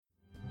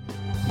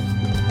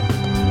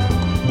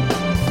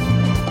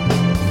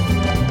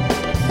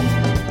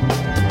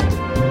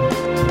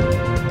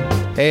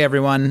Hey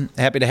everyone,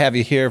 happy to have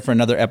you here for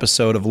another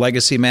episode of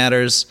Legacy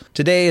Matters.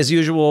 Today, as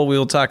usual, we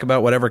will talk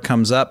about whatever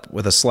comes up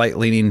with a slight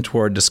leaning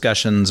toward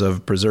discussions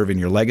of preserving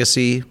your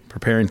legacy,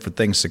 preparing for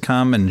things to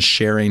come, and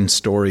sharing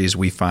stories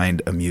we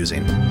find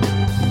amusing.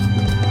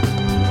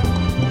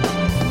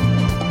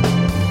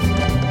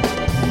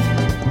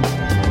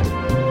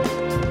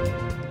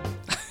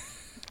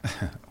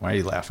 Why are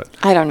you laughing?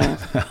 I don't know.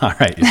 All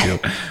right, you two.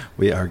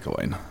 We are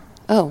going.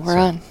 Oh, we're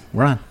on.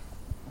 We're on.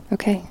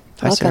 Okay.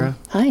 Hi, Welcome. Sarah.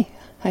 Hi.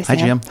 Hi, Sam.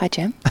 Hi, Jim. Hi,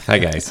 Jim. Hi,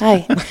 guys.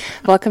 Hi.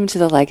 Welcome to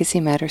the Legacy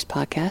Matters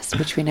podcast,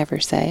 which we never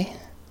say.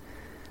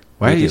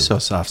 Why are you so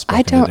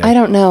soft-spoken today? I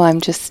don't know.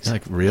 I'm just... You're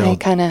like real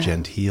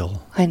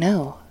genteel. I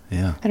know.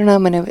 Yeah. I don't know.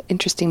 I'm in an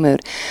interesting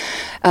mood.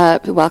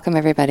 Welcome,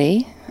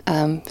 everybody.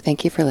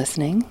 Thank you for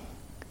listening.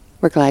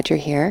 We're glad you're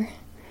here.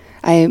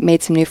 I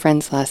made some new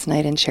friends last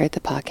night and shared the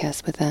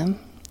podcast with them.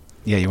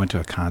 Yeah, you went to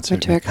a concert.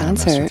 Went to a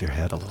concert. Messed with your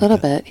head a little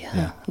bit.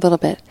 Yeah, a little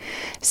bit.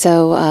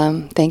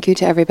 So thank you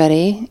to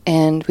everybody.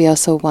 And we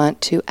also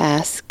want to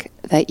ask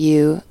that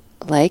you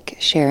like,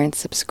 share, and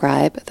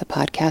subscribe the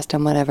podcast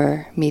on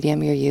whatever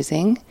medium you're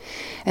using.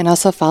 And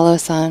also follow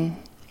us on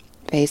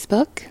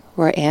Facebook.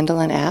 We're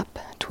Andelin app,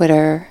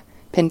 Twitter,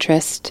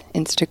 Pinterest,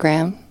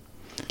 Instagram.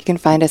 You can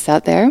find us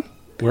out there.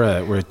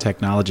 We're a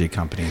technology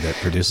company that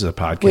produces a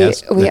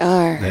podcast. We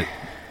are. That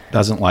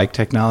doesn't like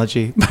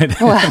technology, but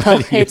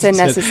it's a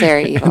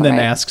necessary evil, and then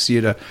right? asks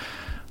you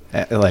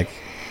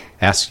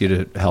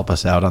to help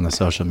us out on the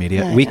social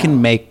media. I We know.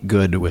 can make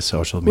good with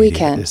social media. We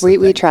can. is the We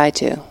thing. try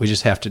to. We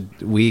just have to.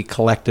 We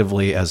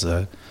collectively, as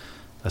a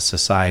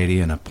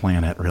society and a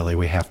planet, really,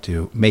 we have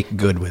to make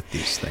good with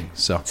these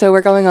things. So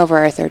we're going over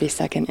our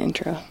 30-second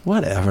intro.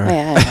 Whatever.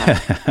 Yeah,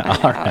 I know.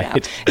 All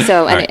right.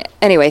 So All right.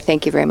 anyway,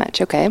 thank you very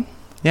much. Okay.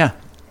 Yeah.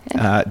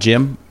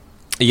 Jim.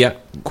 Yeah,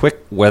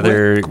 Quick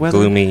weather, weather.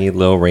 gloomy, a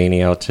little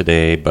rainy out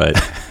today, but,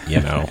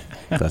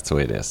 that's the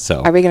way it is.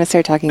 So, Are we going to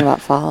start talking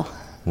about fall?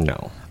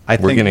 no. I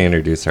We're think- going to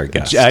introduce our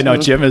guest. I know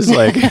Jim is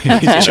like, he's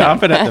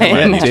chomping at the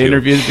bit to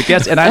interview the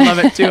guests, and I love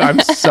it too. I'm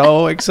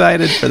so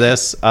excited for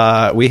this.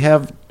 We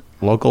have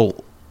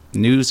local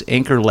news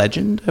anchor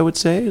legend, I would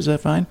say. Is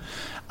that fine?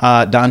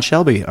 Don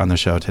Shelby on the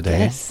show today.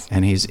 Yes.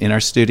 And he's in our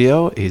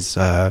studio. He's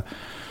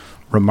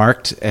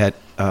remarked at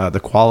the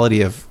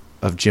quality of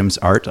Jim's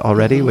art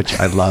already, which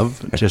I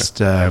love. Just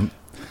the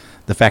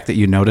fact that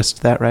you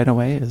noticed that right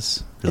away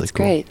is really It's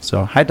cool. great.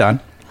 So, hi, Don.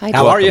 Hi,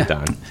 How Don. are you,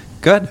 Don?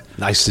 Good.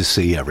 Nice to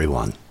see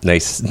everyone.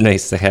 Nice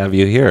to have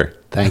you here.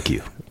 Thank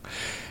you.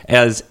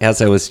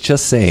 As I was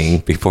just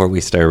saying before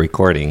we started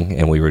recording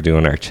and we were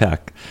doing our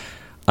check,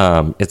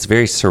 it's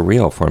very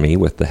surreal for me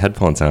with the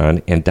headphones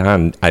on. And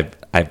Don,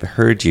 I've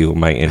heard you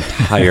my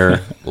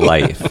entire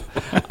life.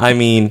 I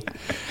mean,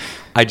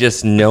 I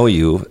just know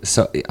you.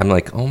 So I'm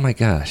like, oh my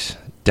gosh,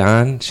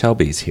 Don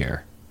Shelby's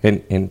here.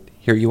 And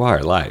here you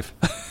are live.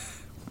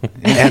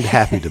 And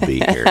happy to be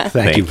here.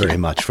 Thank you very you.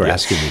 much for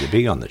asking me to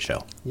be on the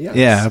show. Yes.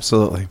 Yeah,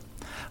 absolutely.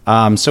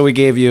 So we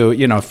gave you,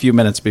 a few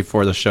minutes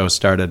before the show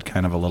started,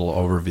 kind of a little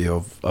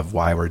overview of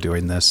why we're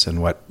doing this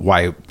and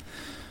why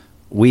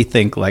we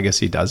think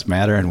legacy does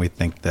matter, and we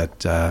think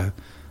that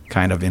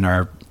kind of in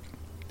our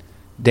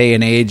day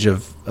and age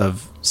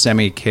of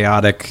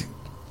semi-chaotic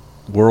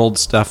world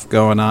stuff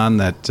going on,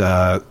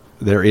 that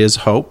there is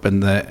hope,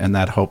 and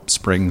that hope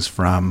springs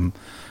from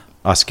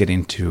us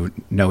getting to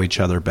know each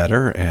other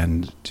better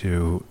and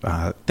to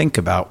think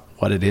about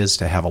what it is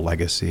to have a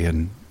legacy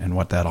and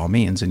what that all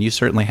means. And you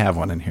certainly have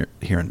one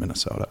here in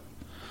Minnesota.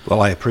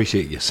 Well, I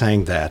appreciate you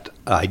saying that.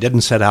 I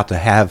didn't set out to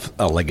have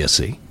a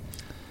legacy,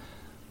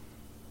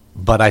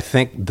 but I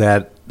think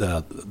that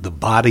the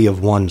body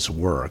of one's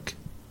work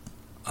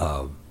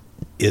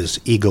is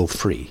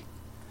ego-free.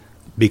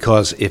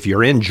 Because if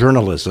you're in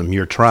journalism,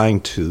 you're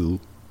trying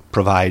to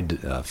provide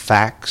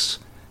facts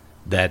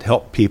that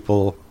help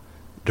people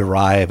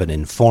derive an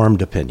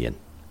informed opinion.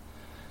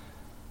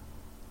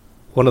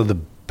 One of the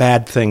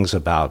bad things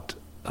about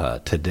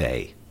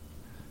today,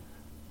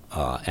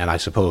 and I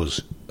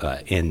suppose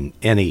in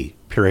any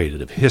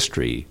period of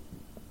history,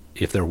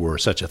 if there were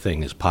such a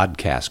thing as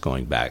podcasts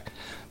going back,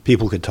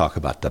 people could talk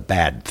about the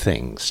bad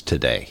things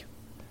today.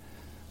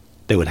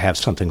 They would have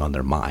something on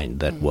their mind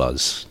that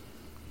was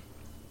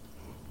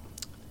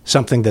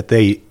something that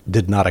they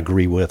did not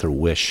agree with or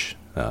wish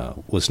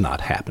was not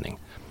happening.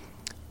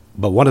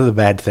 But one of the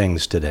bad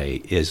things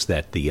today is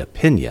that the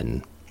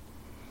opinion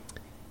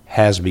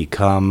has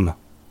become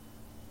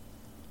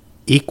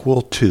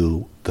equal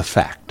to the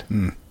fact.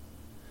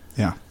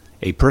 Yeah.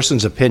 A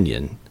person's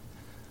opinion,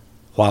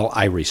 while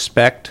I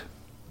respect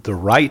the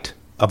right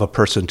of a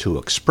person to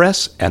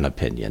express an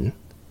opinion,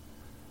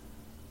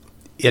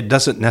 it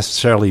doesn't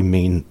necessarily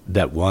mean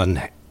that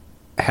one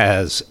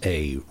has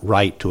a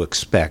right to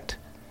expect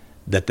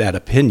that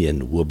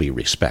opinion will be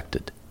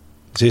respected.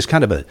 See, it's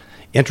kind of an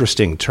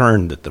interesting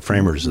turn that the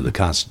framers of the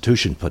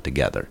Constitution put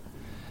together,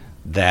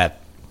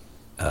 that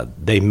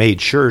they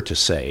made sure to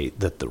say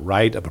that the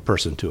right of a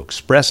person to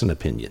express an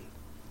opinion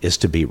is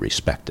to be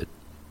respected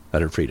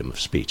under freedom of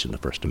speech in the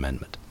First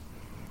Amendment.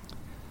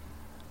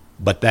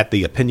 But that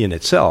the opinion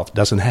itself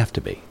doesn't have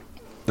to be.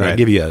 But I'll Right.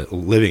 give you a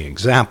living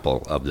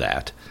example of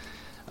that.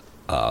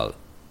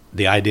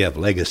 The idea of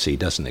legacy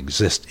doesn't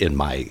exist in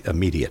my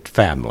immediate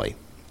family.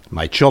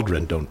 My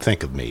children don't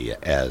think of me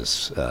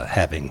as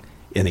having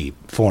any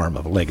form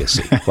of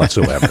legacy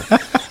whatsoever.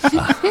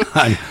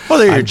 Well,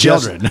 they're your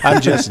just- children. I'm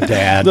just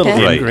dad, Little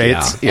and,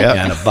 ingrates,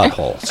 yeah. and a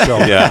butthole. So,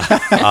 Yeah.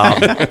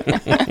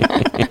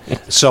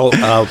 so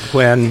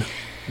when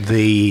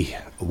the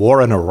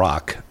war in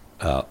Iraq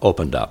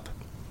opened up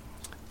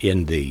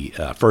in the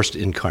first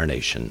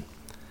incarnation,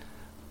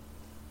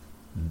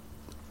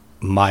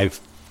 my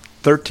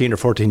 13 or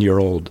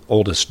 14-year-old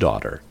oldest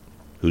daughter,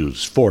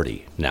 who's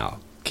 40 now,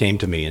 came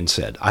to me and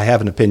said, I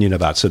have an opinion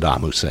about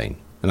Saddam Hussein.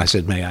 And I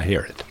said, may I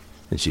hear it?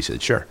 And she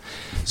said, sure.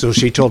 So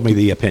she told me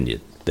the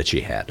opinion that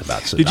she had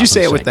about Saddam Did you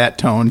say it with Hussein. that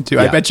tone too?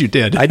 I Yeah. bet you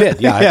did. I did,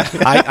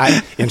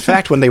 yeah. In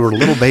fact, when they were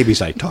little babies,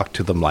 I talked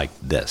to them like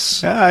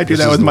this. Yeah, I do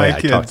This that is with the my way I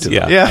talked kids. to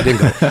them. Yeah. I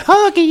didn't go,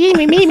 oh,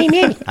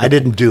 me. I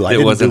didn't do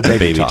It wasn't the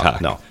baby talk.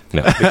 talk. No.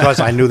 No. Because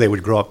I knew they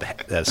would grow up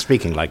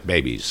speaking like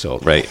babies. So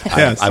Right.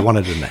 Yes. I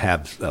wanted them to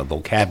have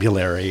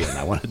vocabulary, and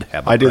I wanted to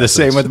have. I do the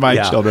same presence. with my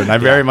Yeah. children. I Yeah.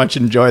 very much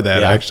enjoy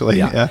that, Yeah. actually.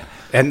 Yeah.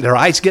 And their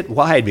eyes get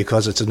wide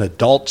because it's an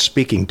adult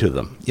speaking to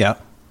them. Yeah.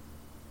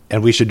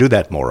 And we should do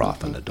that more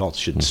often. Adults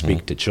should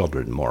speak to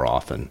children more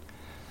often.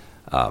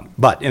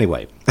 But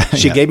anyway,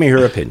 she Yeah. gave me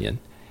her opinion,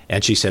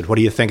 and she said, what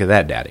do you think of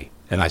that, Daddy?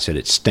 And I said,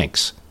 it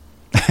stinks.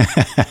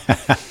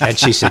 And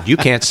she said, you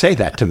can't say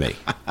that to me.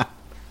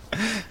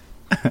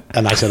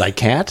 And I said, I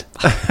can't?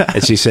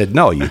 And she said,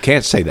 no, you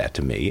can't say that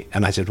to me.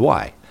 And I said,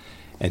 why?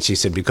 And she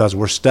said, because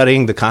we're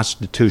studying the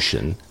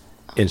Constitution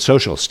in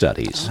social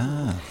studies.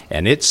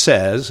 And it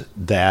says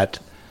that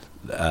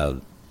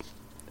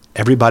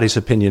everybody's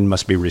opinion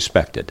must be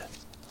respected.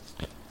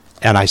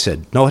 And I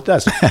said, no, it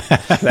doesn't.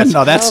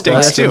 No, that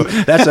stinks too.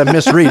 That's a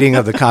misreading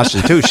of the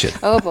Constitution.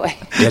 Oh, boy.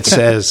 It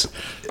says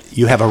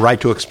you have a right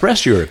to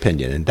express your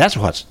opinion, and that's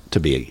what's to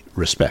be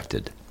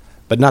respected,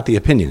 but not the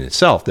opinion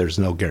itself. There's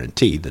no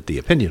guarantee that the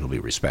opinion will be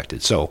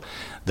respected. So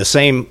the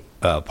same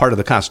part of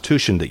the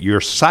Constitution that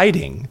you're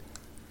citing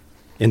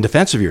in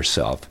defense of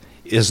yourself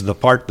is the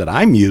part that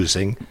I'm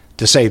using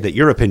to say that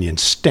your opinion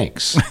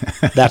stinks.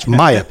 That's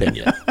my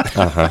opinion.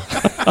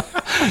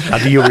 Now,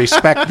 do you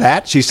respect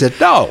that? She said,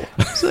 no.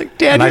 It's like,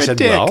 Dad, And I you're a said,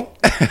 dick. well.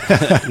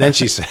 Then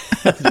she said,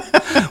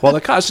 well,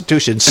 the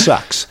Constitution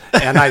sucks.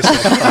 And I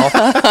said,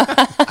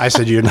 well, I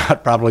said, you're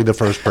not probably the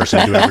first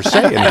person to ever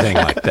say anything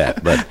like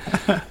that. But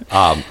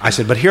I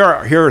said, but here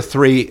are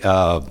three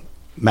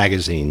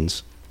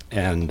magazines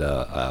and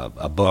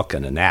a book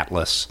and an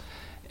atlas.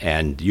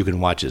 And you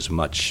can watch as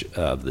much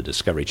of the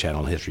Discovery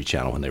Channel and History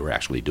Channel when they were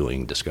actually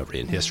doing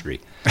Discovery and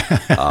History.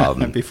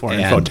 Before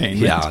and, infotainment.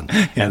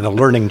 Yeah, and the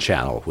Learning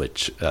Channel,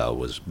 which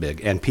was big,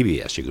 and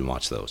PBS, you can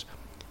watch those.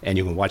 And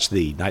you can watch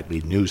the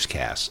nightly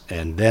newscasts,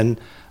 and then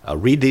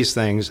read these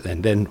things,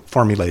 and then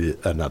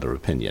formulate another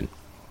opinion.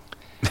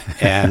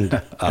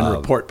 And And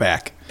report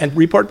back. and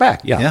report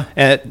back, yeah.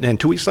 Yeah. And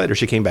 2 weeks later,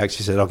 she came back.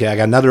 She said, okay, I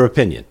got another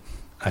opinion.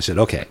 I said,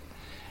 okay.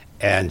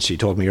 And she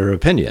told me her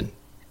opinion.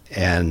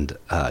 And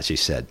she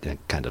said,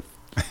 kind of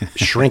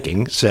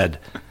shrinking, said,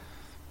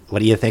 what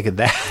do you think of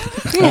that?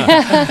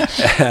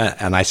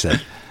 And I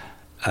said,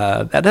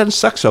 that doesn't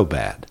suck so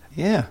bad.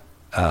 Yeah.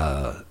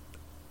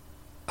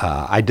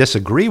 I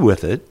disagree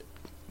with it,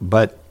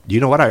 but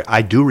you know what?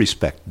 I do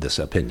respect this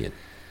opinion.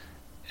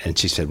 And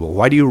she said, well,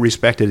 why do you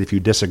respect it if you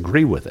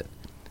disagree with it?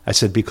 I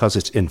said, because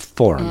it's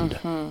informed.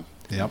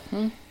 Yep.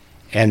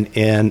 And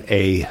in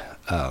a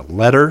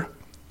letter,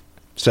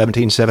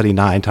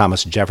 1779,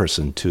 Thomas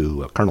Jefferson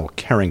to Colonel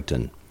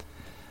Carrington,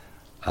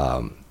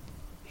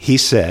 he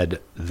said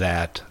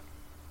that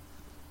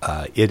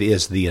it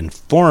is the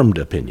informed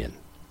opinion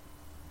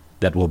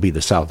that will be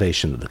the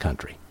salvation of the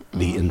country,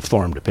 the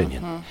informed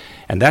opinion.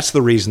 And that's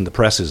the reason the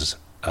press is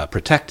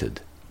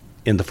protected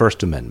in the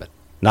First Amendment,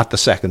 not the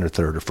Second or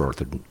Third or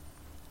Fourth or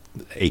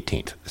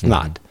 18th. It's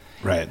not.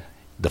 Right.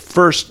 The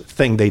first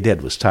thing they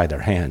did was tie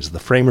their hands. The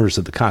framers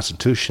of the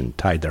Constitution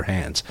tied their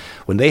hands.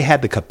 When they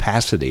had the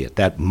capacity at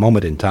that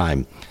moment in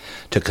time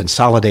to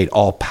consolidate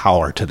all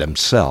power to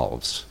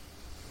themselves,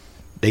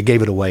 they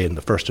gave it away in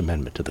the First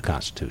Amendment to the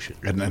Constitution.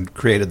 And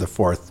created the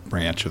fourth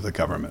branch of the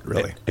government,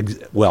 really.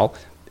 Well,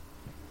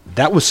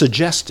 that was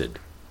suggested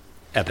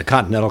at the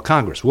Continental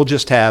Congress. We'll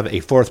just have a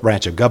fourth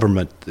branch of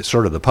government,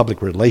 sort of the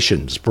public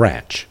relations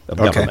branch of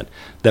government,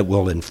 that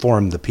will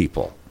inform the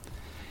people.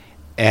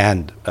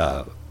 And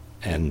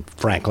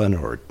Franklin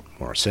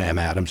or Sam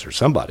Adams or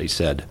somebody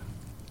said,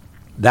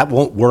 that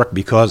won't work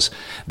because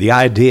the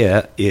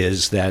idea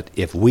is that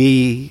if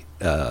we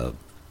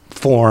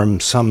form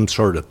some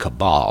sort of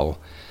cabal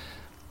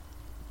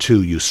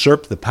to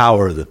usurp the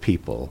power of the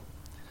people,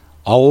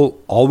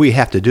 all we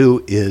have to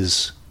do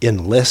is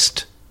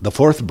enlist the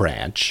fourth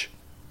branch,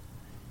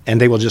 and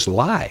they will just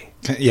lie.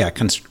 Yeah,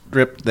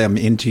 conscript them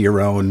into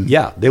your own.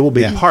 Yeah, they will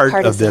be part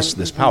of Partisan.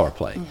 this power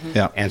play.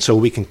 Yeah. And so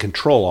we can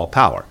control all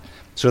power.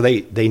 So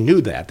they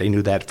knew that. They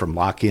knew that from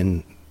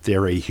Lockean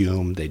theory,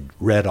 Hume. They'd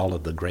read all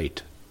of the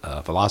great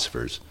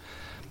philosophers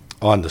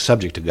on the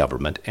subject of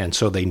government, and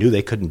so they knew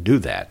they couldn't do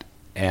that.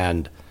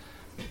 And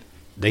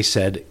they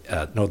said,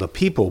 no, the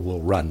people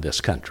will run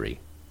this country,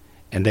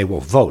 and they will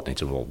vote. And they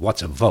said, well,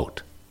 what's a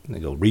vote? And they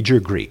go, read your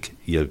Greek.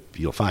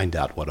 You'll find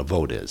out what a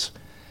vote is.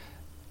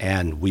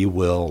 And we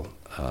will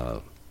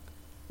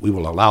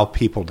allow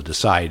people to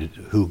decide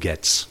who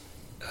gets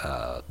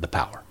the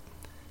power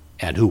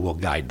and who will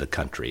guide the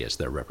country as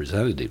their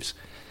representatives.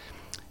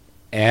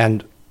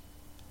 And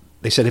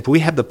they said, if we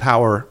have the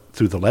power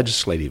through the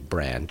legislative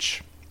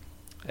branch,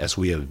 as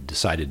we have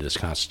decided in this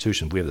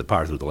Constitution, we have the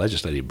power through the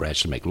legislative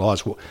branch to make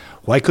laws.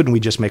 Why couldn't we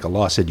just make a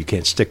law that said you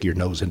can't stick your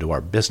nose into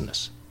our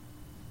business?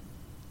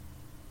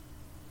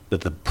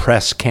 That the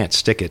press can't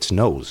stick its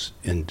nose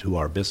into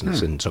our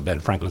business. And so Ben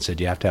Franklin said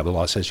you have to have a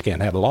law that says you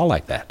can't have a law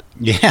like that.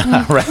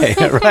 Yeah, right.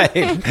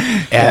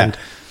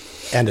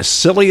 And as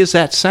silly as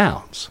that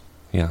sounds,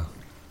 Yeah.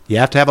 you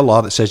have to have a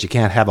law that says you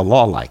can't have a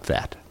law like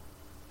that.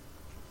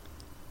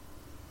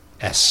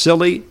 As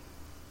silly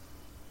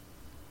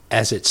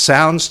as it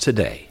sounds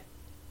today,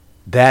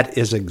 that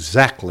is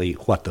exactly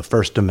what the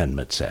First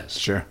Amendment says.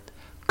 Sure.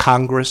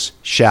 Congress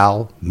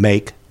shall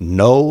make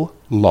no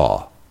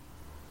law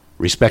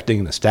respecting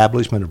an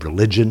establishment of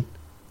religion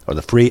or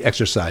the free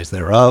exercise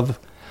thereof,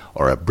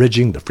 or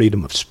abridging the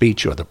freedom of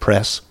speech or the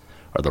press,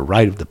 or the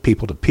right of the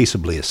people to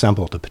peaceably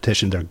assemble to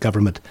petition their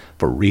government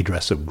for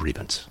redress of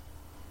grievance.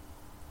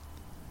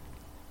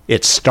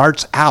 It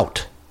starts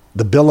out,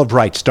 the Bill of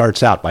Rights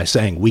starts out by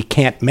saying we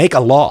can't make a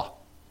law.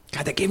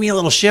 God, that gave me a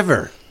little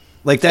shiver.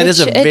 Like, that It is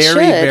a sh- it very, should.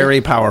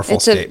 very powerful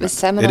It's a statement.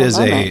 seminal It is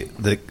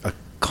moment. a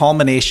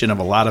culmination of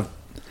a lot of...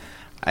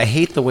 I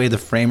hate the way the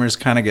framers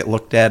kind of get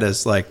looked at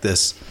as like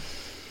this,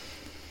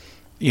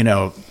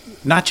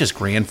 not just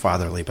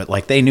grandfatherly, but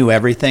like they knew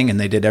everything and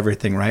they did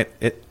everything right.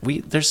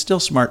 There's still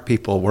smart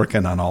people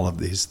working on all of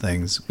these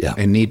things,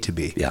 and need to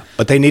be. Yeah,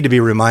 but they need to be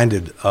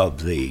reminded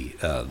of the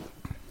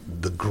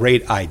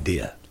great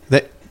idea,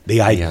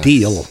 the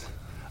ideal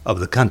of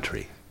the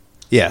country.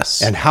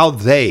 Yes. And how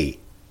they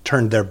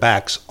turned their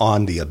backs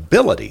on the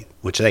ability,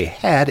 which they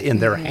had in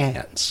their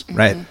hands,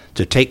 Right.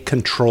 to take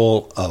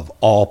control of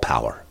all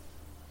power.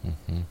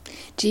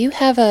 Do you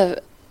have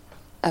a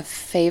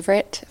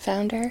favorite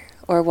founder,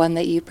 or one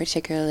that you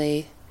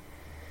particularly,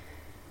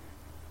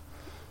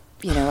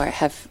 or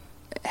have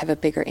a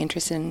bigger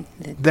interest in?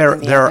 There than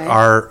the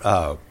other?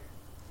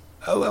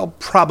 are,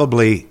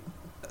 probably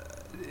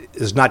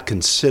is not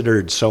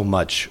considered so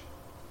much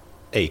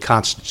a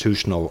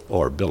constitutional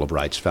or Bill of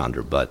Rights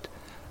founder, but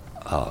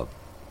I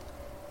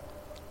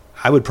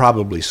would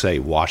probably say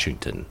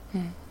Washington,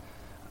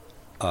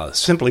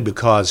 simply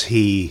because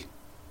he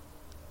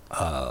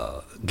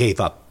gave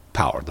up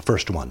power, the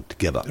first one to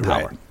give up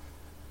power. Right.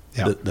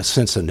 Yeah. The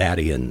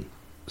Cincinnatian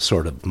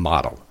sort of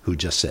model, who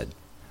just said,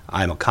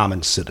 I'm a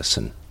common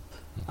citizen.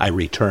 I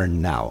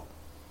return now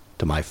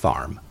to my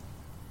farm.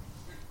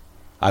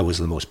 I was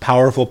the most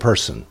powerful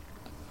person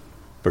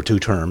for 2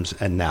 terms,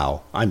 and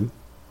now I'm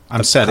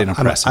setting a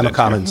I'm precedent. a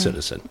common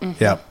citizen.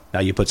 Yeah.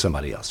 Now you put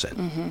somebody else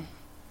in.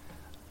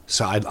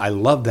 So I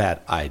love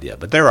that idea.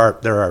 But there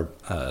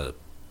are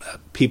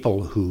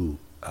people who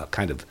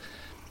kind of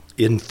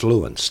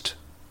influenced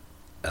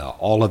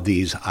all of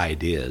these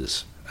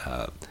ideas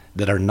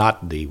that are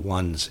not the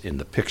ones in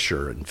the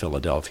picture in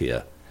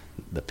Philadelphia,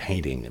 the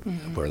painting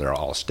where they're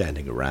all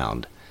standing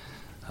around.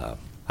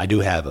 I do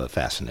have a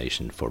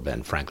fascination for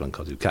Ben Franklin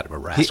because he's kind of a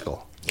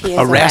rascal. He is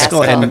A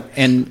rascal rascal.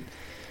 and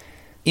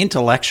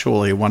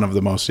intellectually one of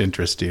the most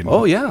interesting.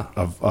 Oh, yeah.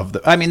 Of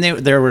the. I mean,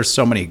 there were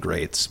so many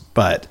greats,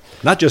 but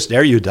Not just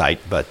erudite,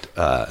 but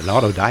an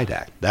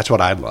autodidact. That's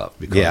what I love,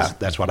 because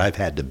that's what I've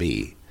had to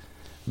be,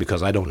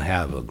 because I don't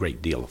have a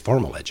great deal of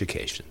formal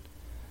education.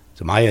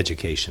 So my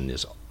education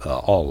is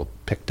all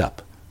picked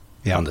up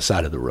on the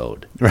side of the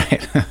road.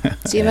 right.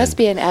 So you must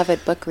be an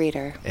avid book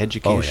reader.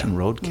 Education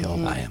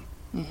roadkill. I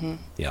am.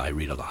 Yeah, I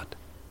read a lot.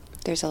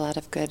 There's a lot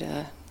of good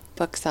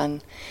books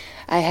on.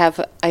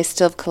 I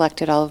still have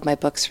collected all of my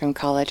books from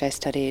college. I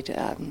studied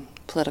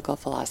political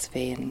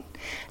philosophy, and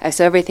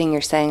so everything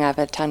you're saying, I have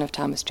a ton of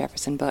Thomas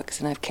Jefferson books,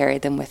 and I've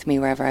carried them with me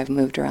wherever I've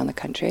moved around the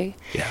country.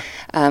 Yeah.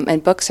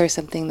 And books are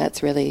something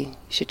that's really, you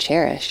should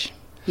cherish.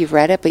 You've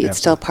read it, but it's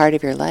still part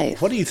of your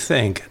life. What do you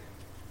think?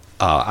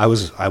 I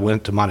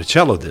went to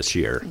Monticello this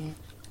year,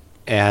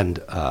 and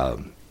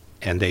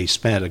they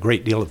spent a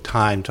great deal of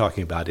time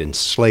talking about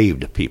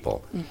enslaved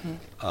people.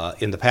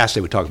 In the past,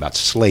 they would talk about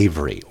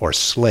slavery or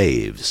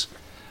slaves,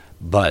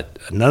 but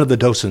none of the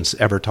docents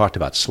ever talked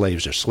about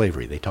slaves or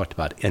slavery. They talked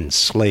about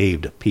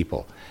enslaved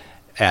people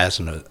as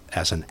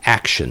an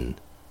action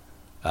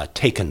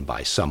taken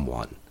by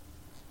someone.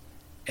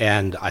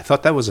 And I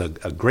thought that was a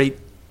great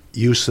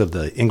use of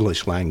the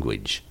English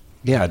language.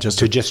 Yeah, just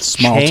to a just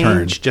small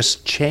turn.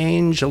 just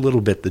change a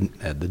little bit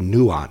the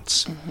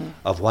nuance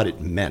of what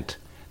it meant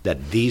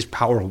that these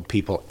powerful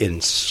people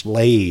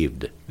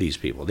enslaved these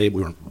people. They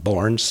weren't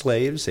born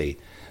slaves.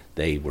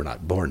 They were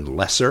not born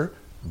lesser,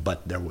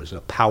 but there was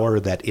a power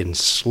that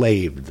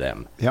enslaved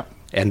them. Yep.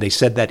 And they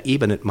said that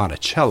even at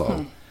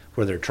Monticello,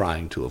 where they're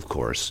trying to, of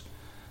course,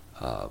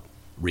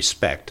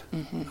 respect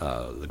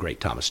the great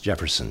Thomas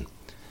Jefferson,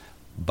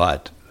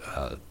 but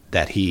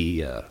that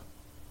he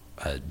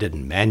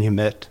didn't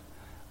manumit,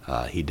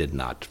 he did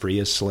not free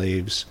his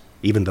slaves,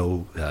 even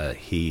though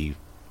he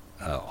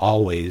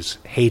always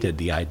hated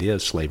the idea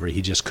of slavery.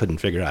 He just couldn't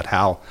figure out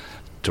how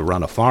to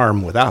run a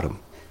farm without them.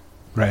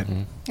 Right.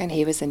 And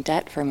he was in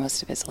debt for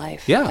most of his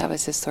life. Yeah. That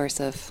was his source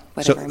of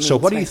whatever means. So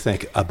what do you right?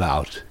 think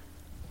about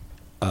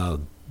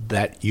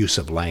that use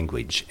of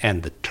language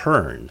and the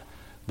turn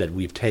that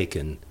we've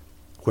taken,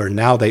 where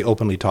now they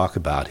openly talk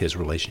about his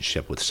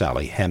relationship with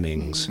Sally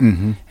Hemings,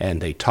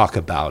 and they talk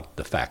about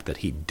the fact that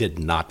he did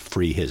not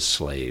free his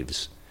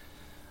slaves,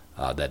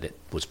 that it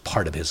was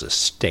part of his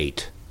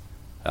estate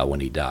when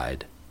he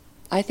died?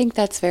 I think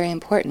that's very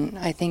important.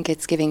 I think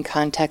it's giving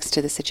context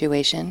to the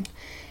situation.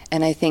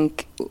 And I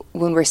think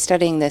when we're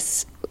studying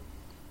this,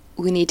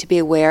 we need to be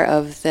aware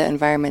of the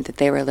environment that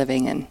they were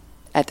living in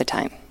at the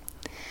time.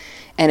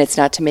 And it's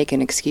not to make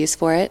an excuse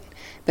for it,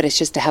 but it's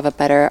just to have a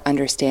better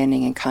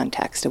understanding and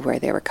context of where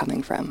they were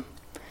coming from.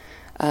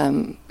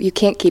 You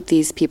can't keep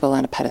these people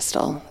on a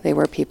pedestal. They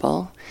were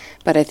people.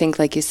 But I think,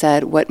 like you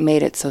said, what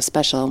made it so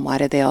special and why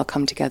did they all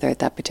come together at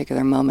that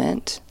particular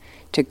moment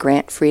to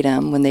grant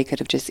freedom when they could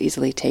have just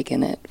easily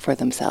taken it for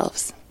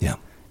themselves? Yeah.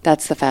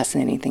 That's the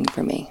fascinating thing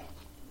for me.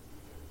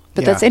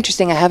 But Yeah. that's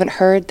interesting. I haven't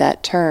heard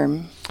that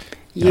term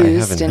Yeah, I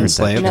used. haven't in, heard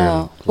that term.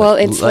 No. Well,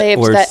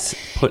 enslaved, or that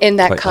put in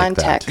that quite like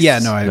that. context. Yeah,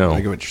 no, I No.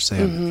 get what you're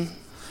saying.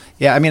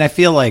 Yeah, I mean, I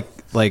feel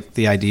like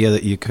the idea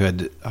that you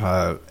could,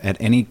 at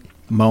any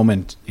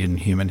moment in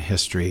human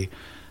history,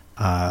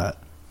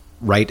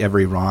 right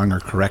every wrong or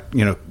correct,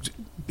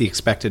 be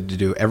expected to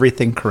do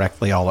everything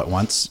correctly all at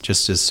once,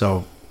 just is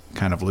so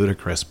kind of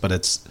ludicrous. But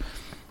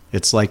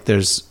it's like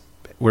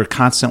we're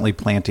constantly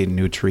planting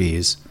new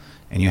trees,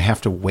 and you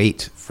have to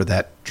wait for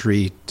that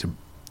tree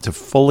to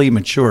fully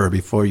mature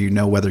before you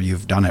know whether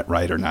you've done it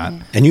right or not.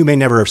 And you may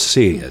never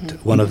see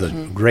it. One of the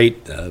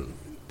great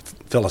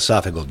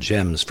philosophical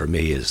gems for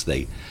me is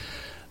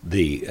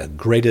the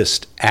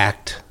greatest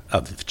act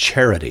of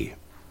charity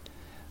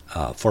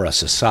for a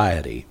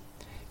society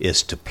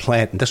is to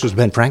plant, and this was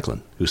Ben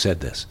Franklin who said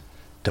this,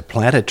 to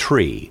plant a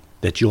tree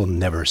that you'll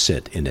never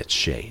sit in its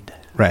shade.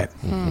 Right.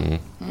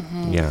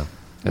 Yeah,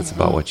 that's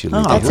about what you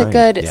leave That's a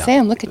behind. good, Yeah.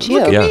 Sam, look at you.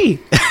 Yeah.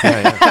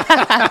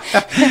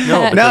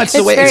 No, it's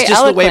very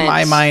just the way eloquent.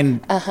 my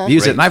mind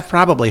views it, and I've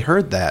probably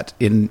heard that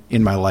in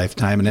my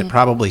lifetime, and it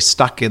probably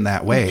stuck in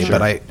that way.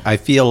 But I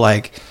feel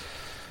like,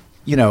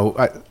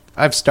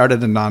 I've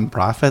started a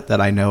nonprofit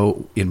that I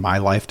know in my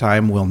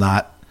lifetime will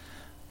not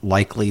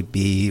likely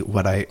be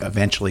what I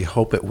eventually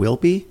hope it will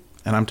be,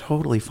 and I'm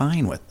totally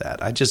fine with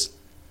that. I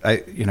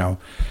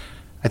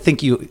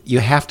think you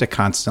have to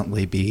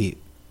constantly be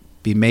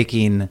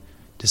making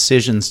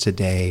decisions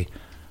today,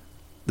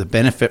 the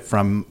benefit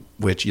from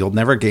which you'll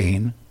never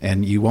gain,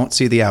 and you won't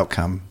see the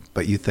outcome,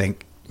 but you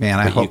think, man,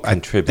 I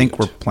think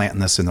we're planting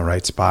this in the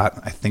right spot.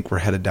 I think we're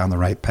headed down the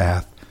right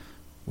path.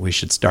 We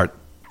should start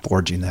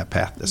forging that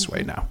path this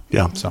way now.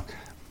 Yeah. So,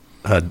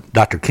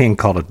 Dr. King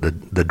called it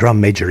the drum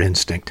major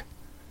instinct,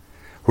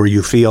 where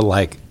you feel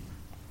like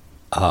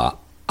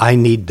I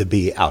need to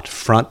be out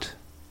front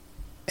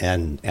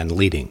and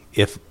leading.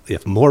 If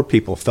more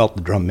people felt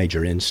the drum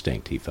major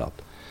instinct, he felt,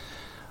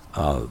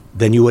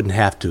 then you wouldn't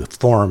have to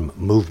form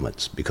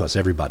movements because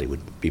everybody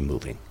would be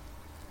moving.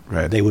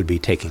 right. They would be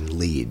taking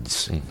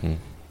leads.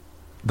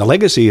 The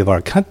legacy of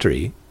our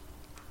country,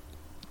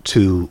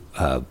 to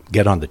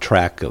get on the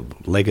track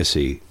of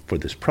legacy for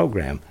this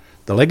program,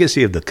 the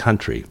legacy of the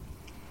country,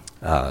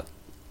 and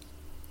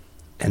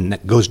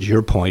that goes to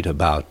your point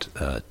about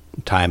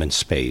time and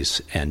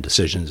space and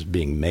decisions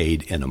being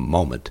made in a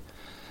moment,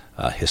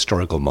 a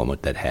historical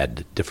moment that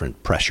had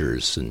different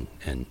pressures and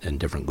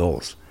different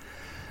goals,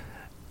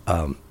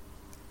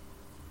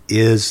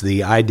 is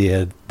the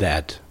idea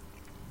that,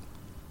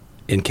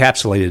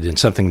 encapsulated in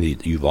something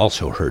that you've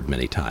also heard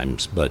many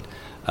times, but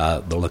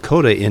the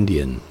Lakota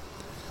Indian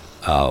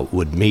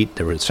would meet.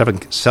 There were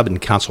seven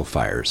council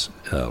fires,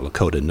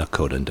 Lakota,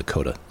 Nakota, and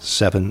Dakota,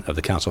 7 of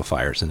the council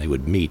fires, and they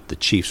would meet. The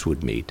chiefs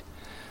would meet,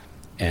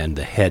 and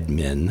the head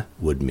men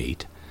would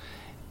meet.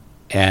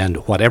 And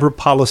whatever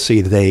policy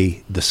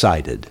they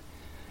decided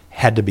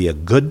had to be a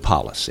good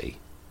policy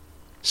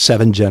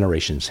 7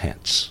 generations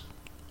hence.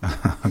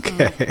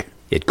 Okay.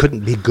 It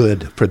couldn't be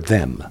good for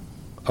them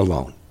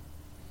alone.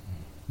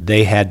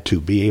 They had to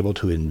be able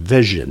to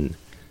envision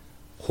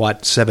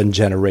what 7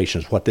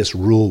 generations, what this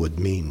rule would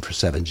mean for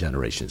 7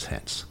 generations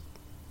hence.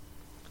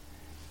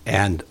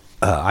 And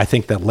I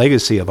think the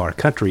legacy of our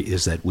country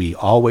is that we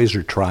always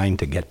are trying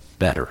to get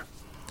better.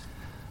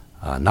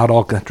 Not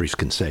all countries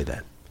can say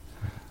that.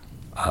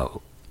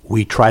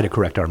 We try to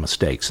correct our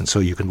mistakes. And so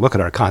you can look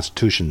at our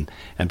Constitution,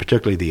 and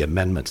particularly the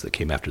amendments that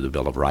came after the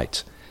Bill of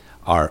Rights,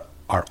 are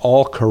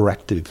all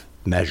corrective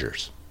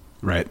measures.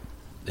 Right.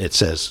 It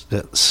says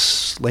that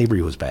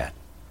slavery was bad.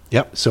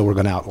 Yep. So we're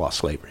going to outlaw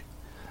slavery.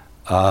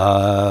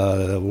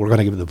 We're going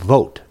to give the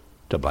vote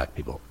to black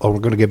people, or we're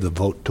going to give the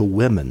vote to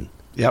women.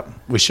 Yep.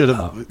 We should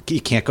have.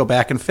 You can't go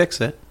back and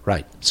fix it.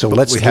 Right. So But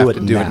let's we do have it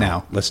to do it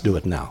now. Let's do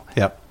it now.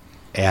 Yep.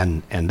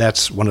 And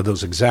that's one of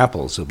those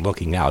examples of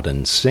looking out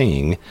and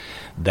seeing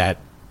that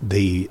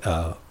the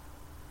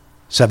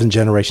 7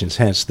 generations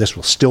hence, this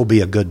will still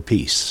be a good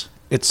peace.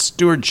 It's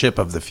stewardship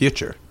of the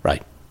future.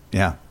 Right.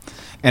 Yeah.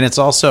 And it's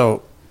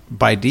also,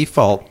 by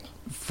default,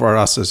 for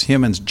us as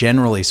humans,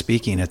 generally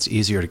speaking, it's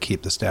easier to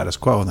keep the status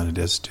quo than it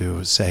is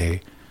to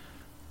say,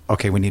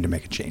 okay, we need to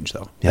make a change,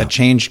 though. Yeah. That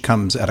change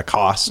comes at a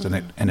cost,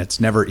 and it's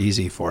never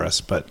easy for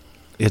us, but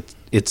it's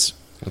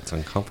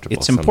uncomfortable.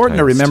 It's important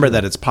to remember too,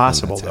 that it's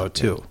possible, when though, that's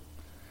happening. too.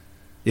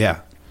 Yeah.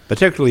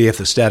 Particularly if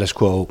the status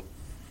quo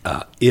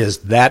is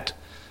that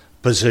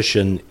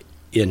position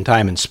in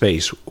time and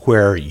space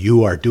where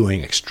you are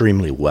doing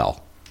extremely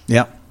well.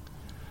 Yeah.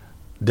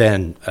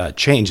 Then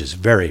change is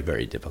very,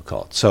 very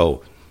difficult.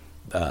 So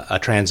a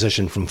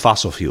transition from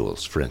fossil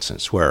fuels, for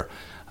instance, where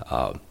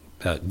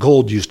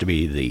gold used to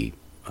be the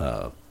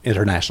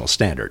international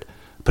standard.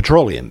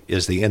 Petroleum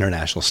is the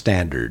international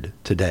standard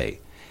today.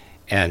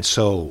 And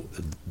so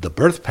the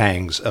birth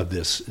pangs of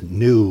this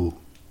new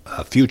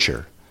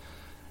future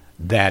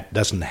that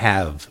doesn't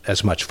have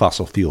as much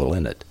fossil fuel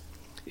in it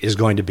is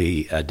going to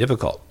be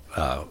difficult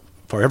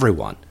for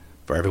everyone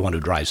who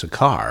drives a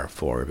car,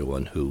 for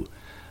everyone who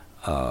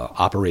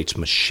operates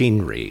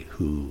machinery,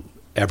 who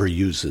ever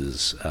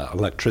uses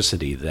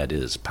electricity that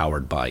is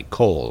powered by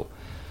coal.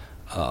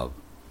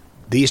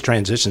 These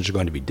transitions are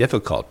going to be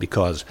difficult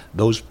because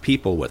those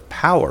people with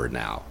power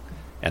now,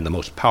 and the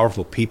most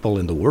powerful people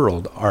in the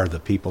world, are the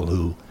people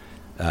who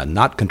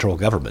not control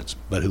governments,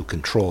 but who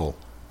control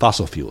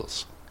fossil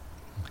fuels.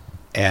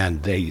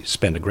 And they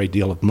spend a great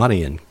deal of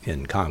money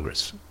in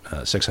Congress,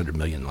 $600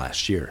 million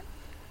last year.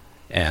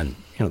 And,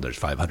 there's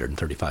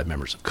 535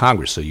 members of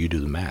Congress, so you do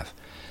the math.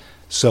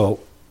 So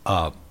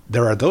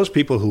there are those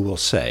people who will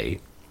say,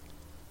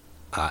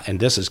 and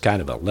this is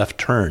kind of a left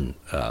turn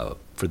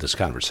for this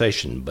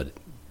conversation, but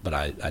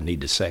I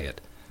need to say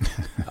it.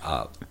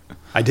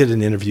 I did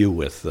an interview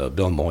with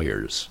Bill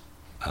Moyers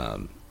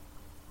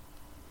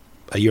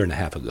a year and a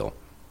half ago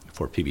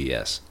for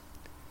PBS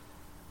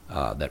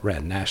that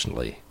ran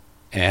nationally.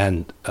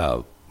 And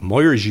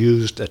Moyers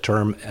used a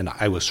term, and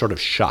I was sort of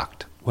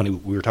shocked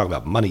when we were talking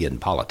about money in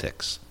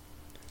politics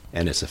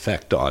and its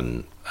effect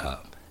on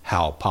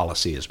how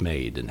policy is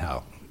made and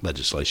how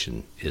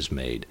legislation is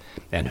made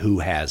and who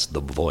has the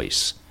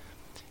voice.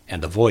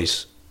 And the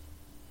voice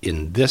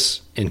in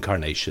this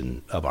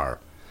incarnation of our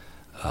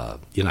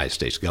United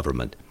States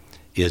government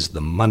is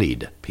the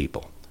moneyed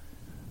people.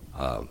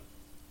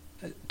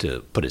 To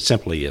put it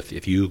simply,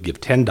 if you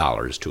give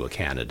 $10 to a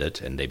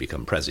candidate and they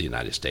become president of the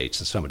United States,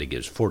 and somebody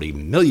gives $40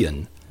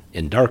 million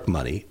in dark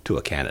money to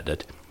a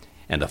candidate,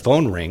 and the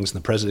phone rings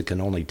and the president can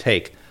only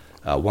take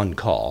one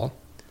call,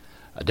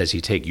 does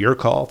he take your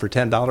call for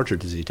 $10 or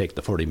does he take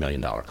the $40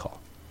 million call?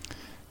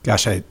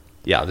 Gosh,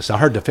 Yeah, this is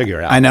hard to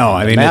figure out. I know.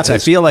 I mean, I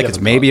feel like it's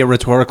difficult. maybe a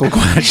rhetorical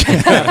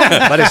question.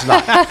 But it's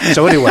not.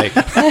 So anyway,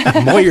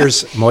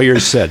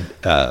 Moyers said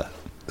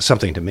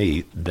something to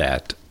me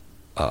that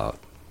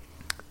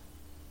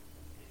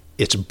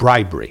it's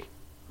bribery.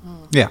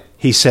 Yeah.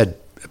 He said,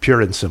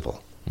 pure and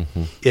simple,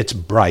 it's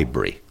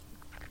bribery.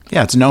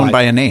 Yeah, it's known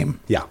by a name.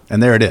 Yeah.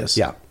 And there it is.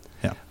 Yeah.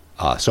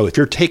 Yeah. So if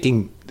you're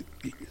taking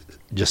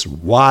just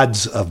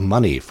wads of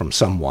money from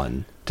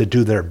someone to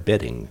do their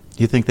bidding.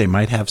 You think they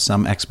might have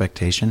some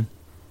expectation?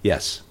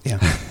 Yes. Yeah.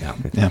 Yeah.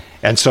 Yeah.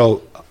 And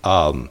so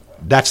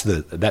that's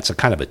a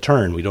kind of a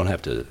turn. We don't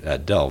have to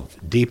delve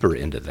deeper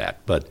into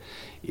that, but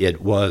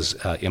it was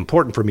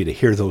important for me to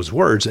hear those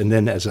words. And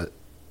then as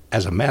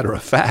a matter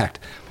of fact,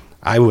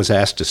 I was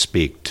asked to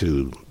speak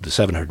to the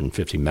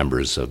 750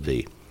 members of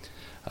the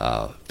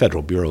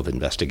Federal Bureau of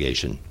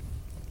Investigation,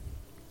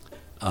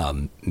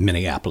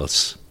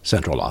 Minneapolis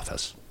Central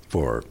Office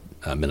for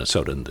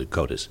Minnesota and the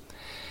Dakotas.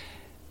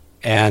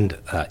 And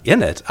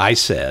in it, I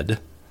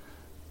said,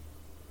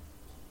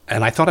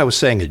 and I thought I was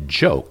saying a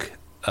joke,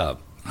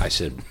 I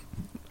said,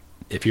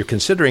 if you're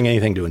considering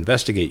anything to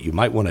investigate, you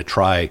might want to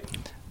try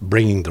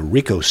bringing the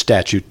RICO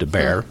statute to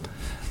bear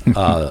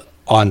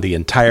on the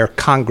entire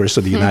Congress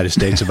of the United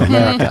States of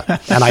America.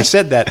 And I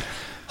said that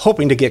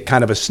hoping to get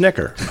kind of a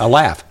snicker, a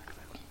laugh.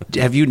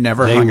 Have you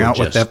never hung out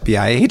with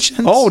FBI agents?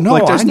 Oh, no.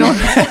 Like,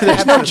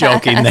 there's no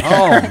joking there.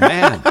 Oh,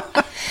 man.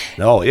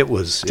 No, it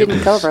was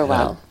Didn't go over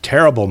well. A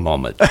terrible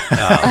moment. But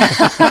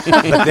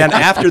then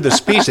after the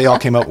speech, they all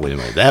came up with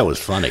me. That was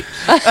funny.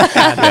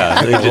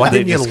 And, why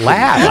didn't you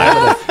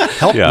laugh?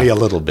 Help me a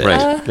little bit.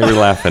 Right. They were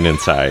laughing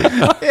inside.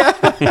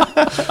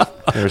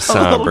 They're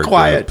somber. A little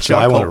quiet. So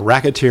I want a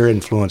racketeer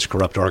influence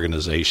corrupt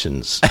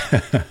organizations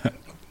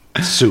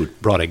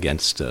suit brought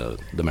against the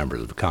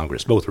members of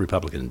Congress, both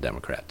Republican and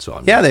Democrat. So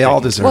they all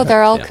deserve it. Well,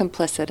 they're all Yeah.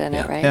 complicit in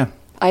it, right? Yeah.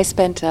 I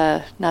spent,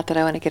 not that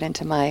I want to get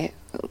into my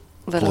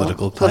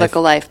little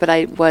Political life, but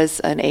I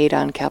was an aide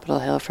on Capitol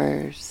Hill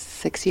for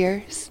 6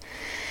 years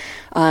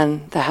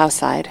on the House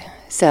side.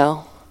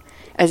 So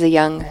as a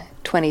young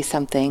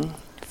 20-something,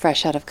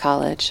 fresh out of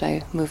college,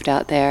 I moved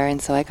out there,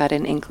 and so I got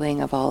an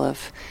inkling of all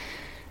of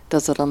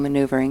those little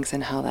maneuverings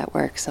and how that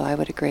works. So I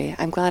would agree.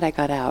 I'm glad I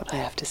got out, I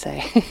have to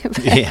say.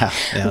 Yeah.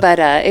 But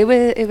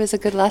it was a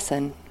good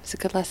lesson It's a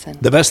good lesson.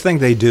 The best thing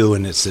they do,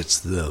 and it's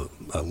the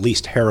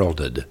least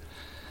heralded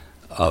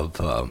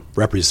of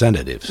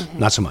representatives,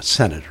 not so much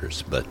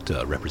senators, but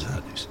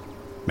representatives,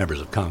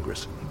 members of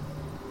Congress,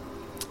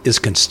 is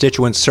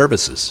constituent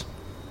services.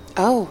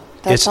 Oh,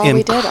 that's It's all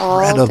we did all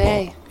incredible.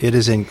 day. It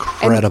is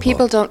incredible. And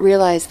people don't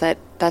realize that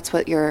that's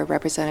what your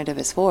representative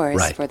is for, is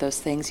Right. for those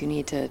things you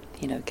need to,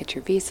 get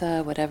your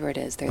visa, whatever it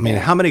is. They're I mean,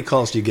 there. how many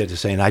calls do you get to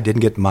saying, I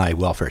didn't get my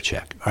welfare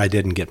check, or I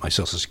didn't get my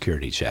Social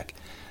Security check?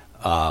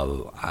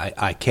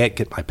 I can't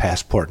get my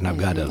passport, and I've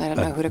got I don't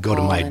know who to to go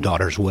to call my and-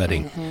 daughter's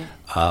wedding.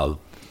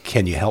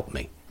 Can you help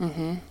me?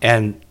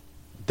 And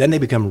then they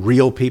become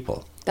real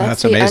people.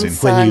 That's the amazing.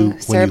 unsung When you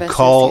services,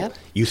 call, yep.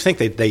 you think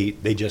that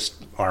they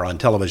just are on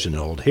television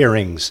and hold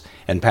hearings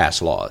and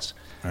pass laws.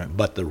 Right.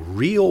 But the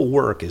real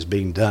work is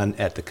being done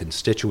at the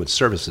constituent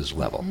services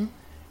level.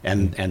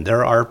 And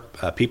there are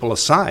people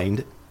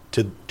assigned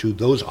to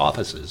those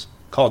offices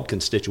called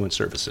constituent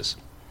services.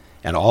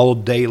 And all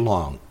day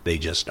long, they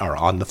just are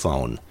on the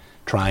phone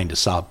trying to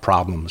solve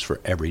problems for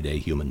everyday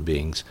human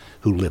beings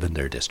who live in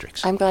their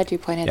districts. I'm glad you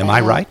pointed that out. Am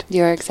I right?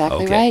 You're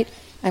exactly Okay. right.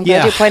 I'm glad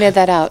Yeah. you pointed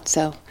that out.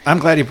 So I'm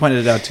glad you pointed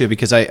it out too,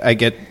 because I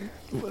get,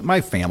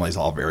 my family's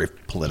all very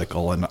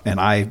political, and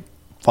I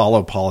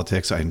follow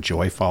politics. I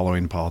enjoy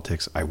following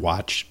politics. I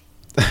watch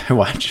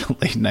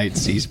late night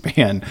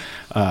C-SPAN,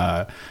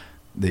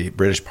 the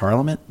British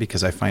Parliament,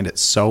 because I find it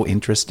so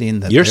interesting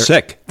that You're they're-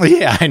 sick.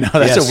 Yeah, I know.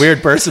 That's Yes. a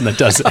weird person that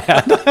does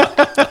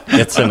that.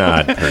 It's an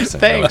odd person.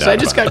 no Thanks. doubt I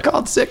just about got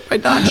called sick by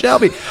Don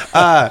Shelby.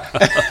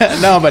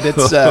 No, but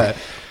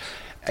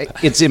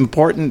it's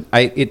important.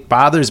 It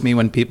bothers me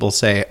when people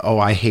say, "Oh,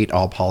 I hate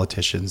all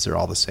politicians. They're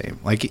all the same."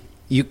 Like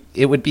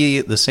it would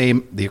be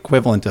the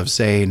equivalent of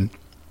saying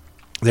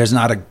there's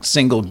not a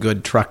single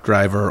good truck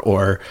driver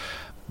or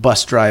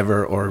bus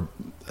driver or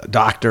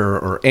doctor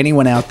or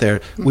anyone out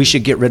there. We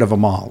should get rid of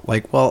them all.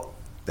 Like, well,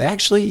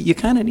 actually, you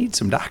kind of need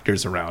some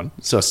doctors around.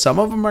 So some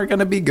of them are going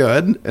to be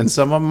good, and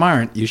some of them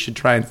aren't. You should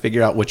try and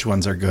figure out which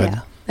ones are good. yeah,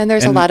 and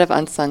there's a lot of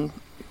unsung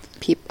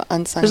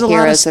There's a lot of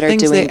heroes that are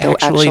things doing they the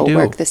actually actual do.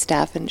 work. The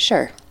staff, and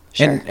sure.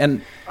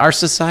 And our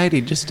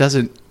society just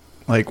doesn't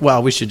like,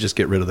 well, we should just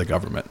get rid of the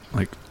government.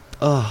 Like,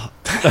 oh,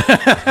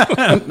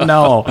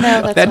 no,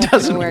 that's that not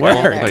doesn't gonna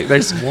work. work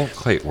either. won't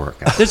quite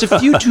work out. There's a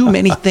few too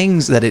many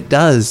things that it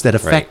does that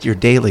affect Right. your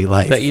daily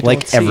life, That you like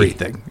don't see.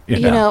 everything. You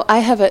You know?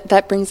 know,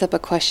 that brings up a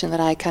question that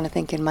I kind of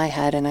think in my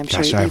head, and I'm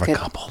Gosh, sure I you have could. a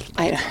couple.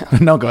 I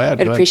No, go ahead.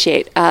 I'd go ahead.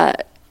 appreciate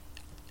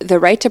the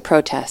right to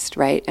protest,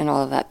 right, and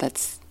all of that.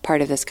 That's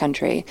part of this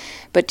country.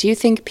 But do you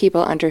think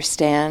people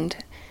understand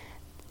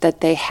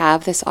that they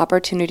have this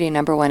opportunity?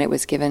 Number one, it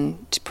was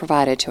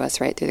provided to us,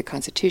 right, through the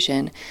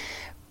Constitution.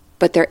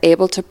 But they're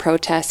able to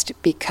protest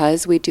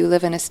because we do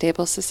live in a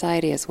stable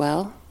society as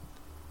well?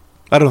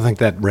 I don't think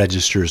that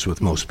registers with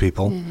most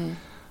people.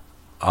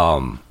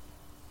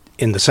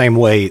 In the same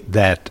way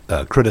that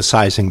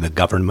criticizing the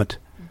government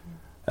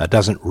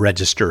doesn't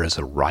register as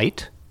a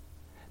right,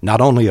 not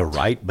only a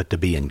right, but to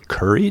be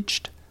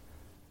encouraged,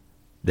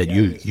 that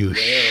you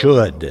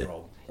should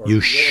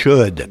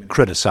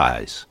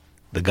criticize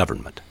the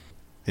government.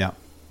 Yeah.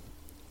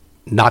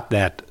 Not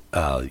that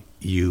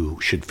you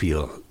should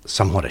feel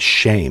somewhat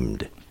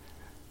ashamed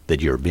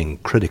that you're being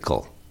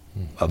critical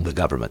of the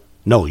government.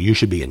 No, you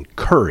should be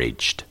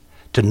encouraged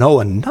to know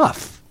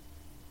enough.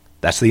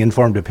 That's the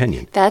informed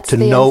opinion. That's to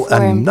the know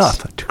informed-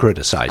 enough to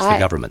criticize the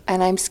government.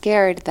 And I'm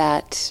scared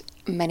that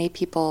many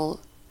people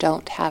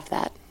don't have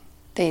that.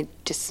 They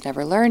just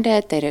never learned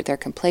it. They're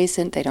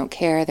complacent. They don't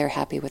care. They're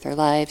happy with their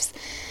lives.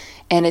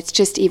 And it's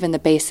just even the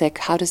basic,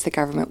 how does the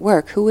government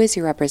work? Who is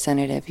your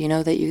representative? You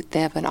know that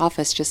they have an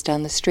office just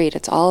down the street.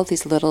 It's all of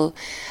these little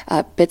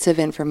bits of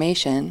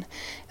information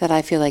that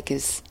I feel like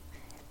is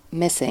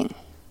missing.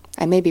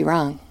 I may be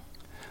wrong.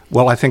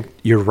 Well, I think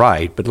you're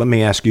right, but let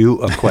me ask you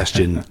a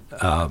question.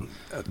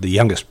 The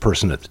youngest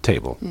person at the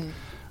table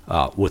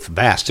with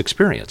vast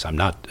experience. I'm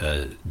not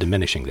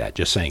diminishing that,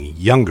 just saying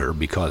younger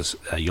because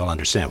you'll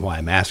understand why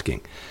I'm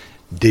asking.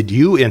 Did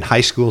you in high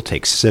school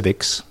take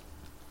civics?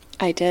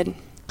 I did.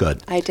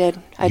 Good. I did.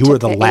 I You took were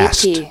the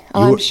last. AP.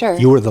 Oh, I'm sure.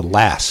 You were the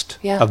last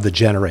Yeah. of the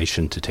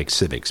generation to take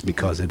civics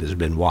because it has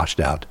been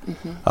washed out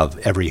of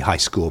every high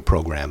school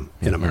program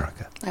in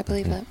America. I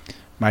believe that.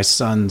 My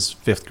son's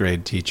fifth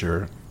grade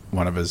teacher,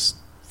 one of his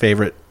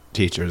favorite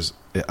teachers,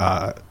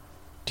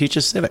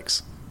 teaches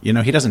civics. You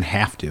know, he doesn't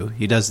have to.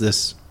 He does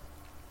this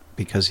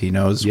because he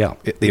knows Yeah.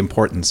 the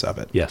importance of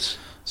it. Yes.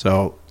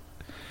 So,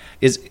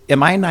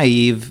 am I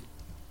naive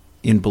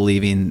in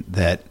believing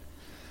that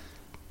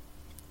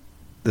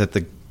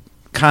the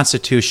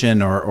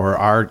Constitution or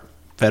our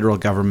federal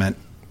government,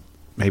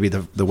 maybe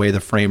the way the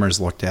framers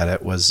looked at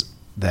it was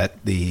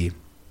that the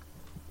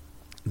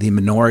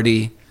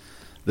minority,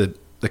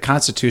 the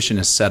Constitution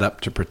is set up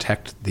to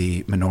protect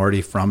the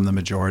minority from the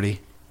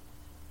majority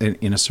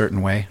in a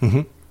certain way?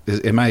 Mm-hmm.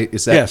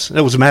 Is that? Yes,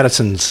 it was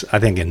Madison's, I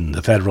think in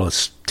the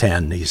Federalist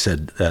 10, he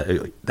said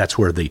that's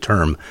where the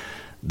term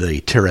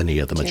the tyranny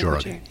of the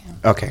majority.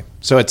 Okay,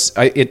 so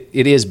it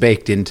is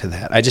baked into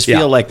that. I just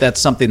feel like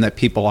that's something that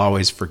people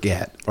always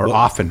forget or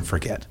often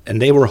forget.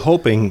 And they were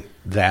hoping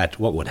that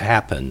what would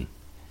happen,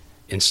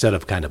 instead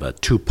of kind of a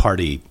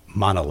two-party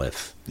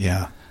monolith,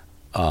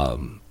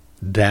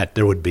 that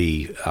there would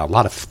be a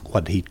lot of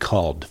what he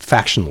called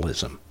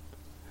factionalism,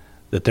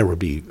 that there would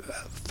be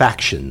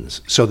factions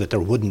so that there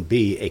wouldn't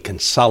be a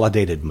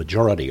consolidated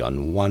majority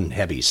on one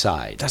heavy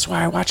side. That's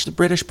why I watch the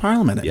British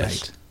Parliament at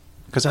night,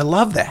 because I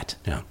love that.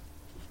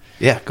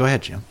 Yeah, go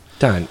ahead, Jim.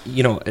 Don,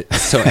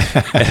 so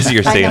as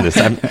you're saying this,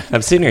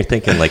 I'm sitting here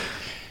thinking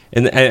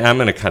and I'm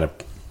going to kind of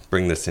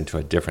bring this into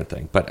a different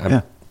thing, but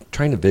I'm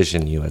trying to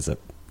vision you as a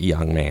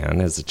young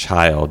man, as a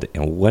child,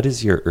 and what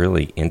is your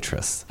early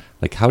interest?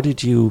 Like,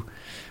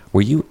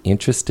 were you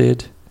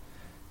interested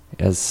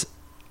as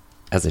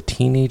a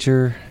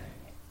teenager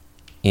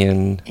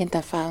in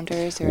the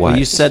founders? Or well,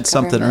 you said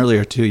something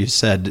earlier too. You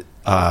said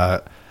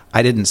I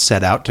didn't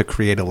set out to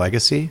create a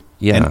legacy.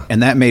 Yeah,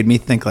 and that made me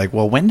think like,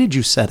 well, when did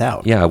you set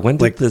out? Yeah, when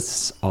did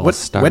this all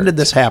start? When did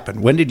this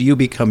happen? When did you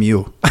become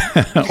you,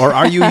 or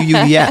are you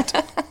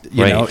yet?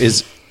 You know,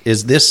 is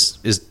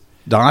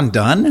Don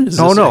done?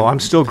 No, I'm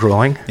still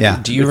growing. Yeah,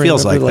 do you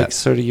feels remember like that.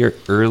 Sort of your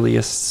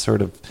earliest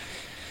sort of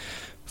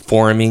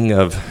forming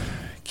of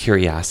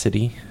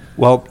curiosity?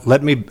 Well,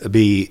 let me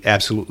be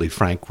absolutely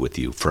frank with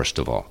you. First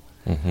of all,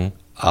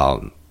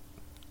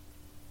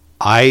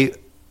 I,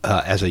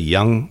 as a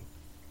young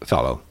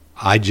fellow,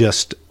 I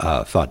just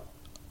thought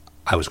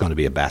I was going to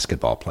be a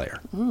basketball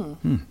player.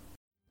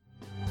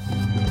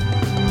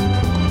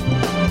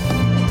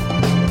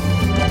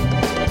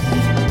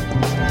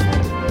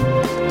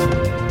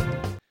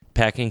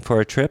 Packing for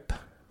a trip?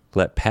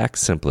 Let Pack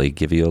Simply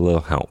give you a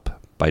little help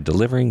by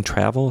delivering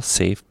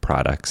travel-safe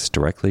products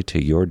directly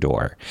to your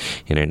door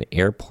in an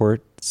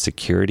airport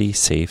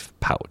security-safe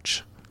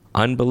pouch.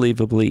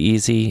 Unbelievably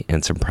easy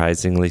and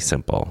surprisingly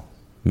simple.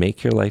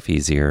 Make your life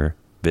easier.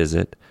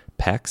 Visit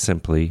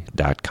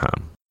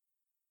packsimply.com.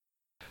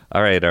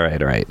 All right.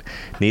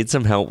 Need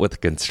some help with a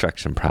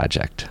construction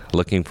project?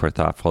 Looking for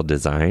thoughtful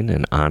design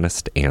and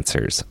honest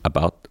answers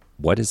about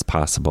what is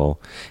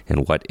possible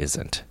and what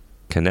isn't?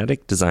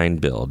 Kinetic Design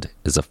Build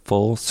is a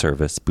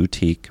full-service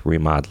boutique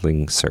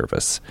remodeling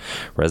service,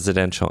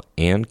 residential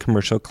and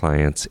commercial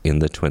clients in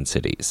the Twin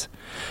Cities.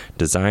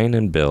 Design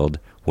and build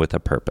with a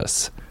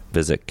purpose.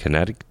 Visit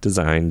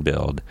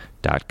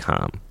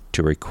kineticdesignbuild.com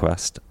to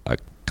request a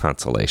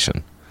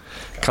consultation.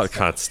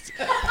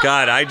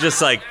 God, I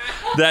just like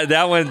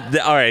that one.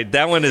 All right,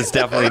 that one is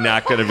definitely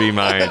not going to be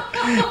mine.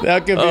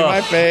 That could be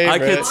my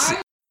favorite.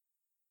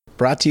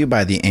 Brought to you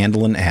by the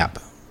Andelin app.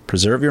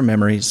 Preserve your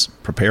memories,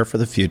 prepare for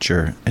the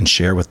future, and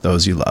share with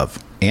those you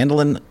love.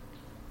 Andelin,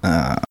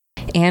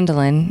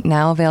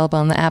 now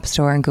available in the App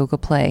Store and Google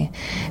Play.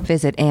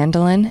 Visit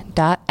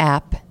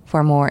andelin.app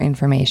for more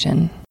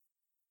information.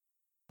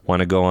 Want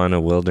to go on a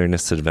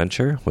wilderness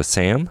adventure with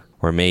Sam?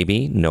 Or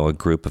maybe know a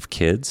group of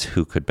kids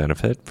who could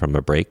benefit from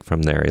a break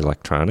from their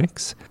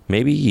electronics?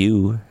 Maybe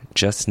you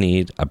just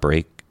need a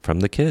break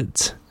from the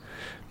kids.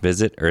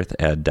 Visit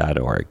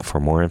earthed.org for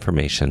more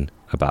information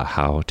about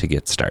how to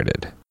get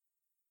started.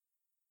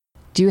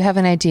 Do you have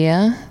an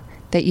idea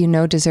that you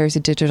know deserves a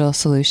digital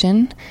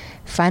solution?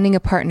 Finding a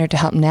partner to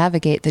help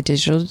navigate the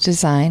digital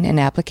design and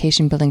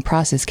application building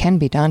process can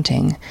be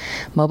daunting.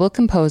 Mobile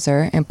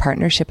Composer, in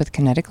partnership with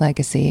Kinetic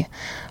Legacy,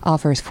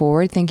 offers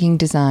forward-thinking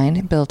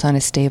design built on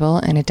a stable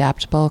and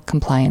adaptable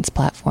compliance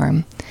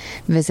platform.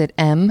 Visit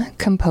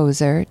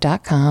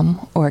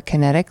mcomposer.com or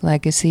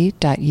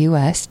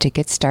kineticlegacy.us to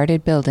get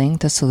started building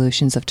the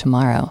solutions of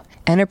tomorrow.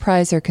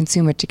 Enterprise or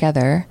consumer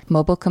together,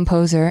 Mobile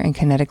Composer and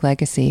Kinetic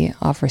Legacy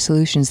offer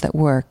solutions that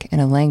work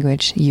in a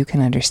language you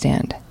can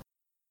understand.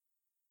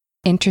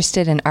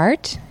 Interested in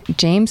art?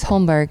 James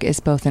Holmberg is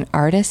both an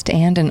artist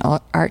and an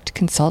art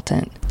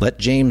consultant. Let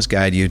James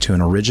guide you to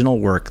an original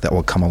work that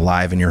will come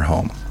alive in your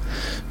home.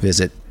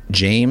 Visit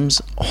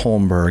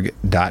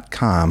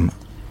jamesholmberg.com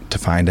to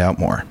find out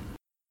more.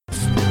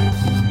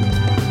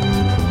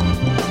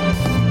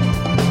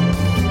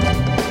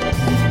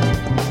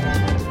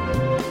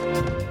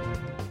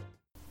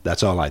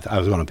 That's all I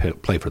was going to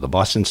play for the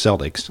Boston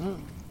Celtics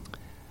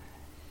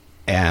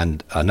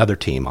and another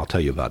team I'll tell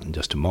you about in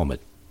just a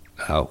moment,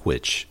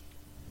 which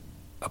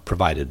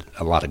provided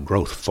a lot of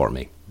growth for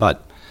me.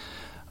 But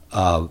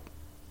I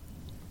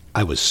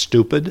was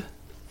stupid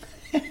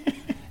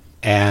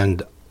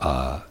and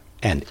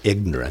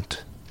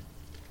ignorant,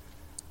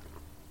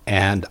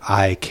 and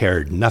I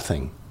cared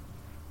nothing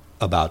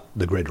about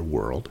the greater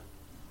world.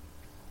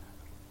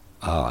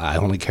 I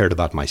only cared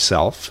about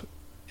myself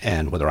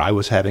and whether I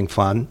was having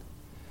fun,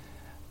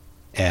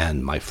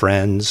 and my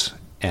friends,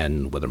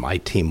 and whether my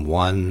team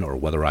won, or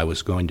whether I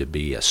was going to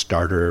be a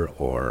starter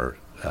or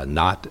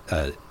not.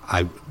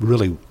 I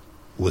really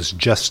was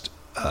just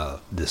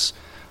this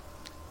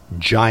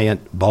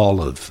giant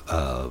ball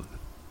of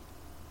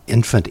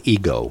infant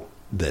ego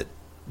that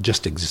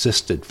just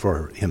existed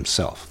for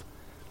himself.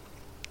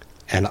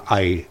 And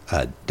I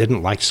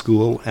didn't like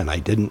school, and I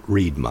didn't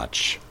read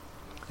much.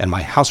 And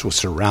my house was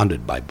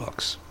surrounded by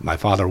books. My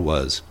father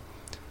was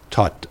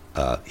taught,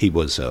 he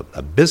was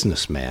a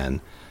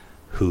businessman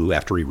who,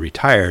 after he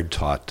retired,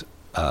 taught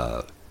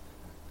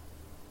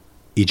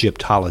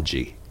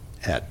Egyptology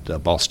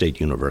at Ball State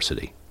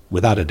University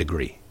without a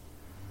degree.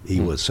 He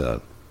was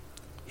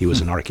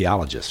an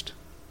archaeologist.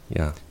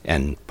 Yeah.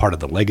 And part of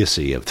the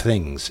legacy of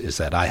things is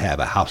that I have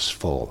a house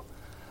full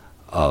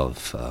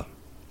of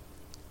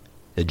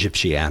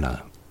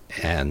Egyptiana,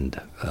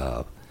 and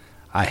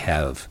I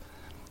have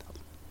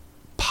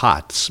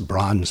pots,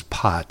 bronze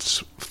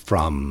pots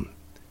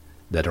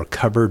that are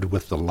covered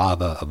with the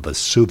lava of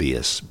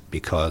Vesuvius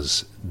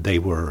because they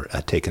were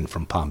taken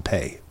from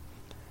Pompeii.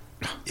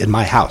 In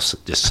my house,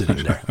 just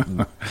sitting there.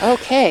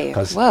 Okay.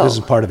 Because Whoa. this is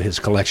part of his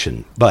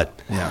collection. But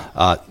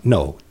Yeah.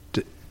 no.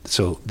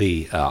 So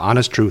the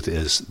honest truth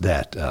is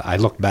that I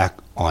look back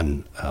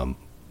on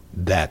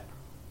that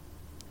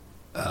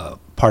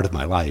part of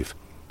my life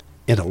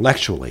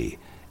intellectually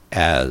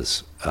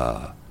as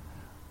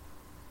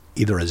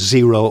either a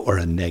zero or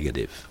a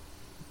negative,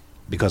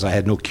 because I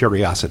had no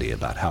curiosity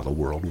about how the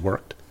world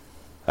worked.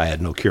 I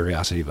had no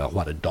curiosity about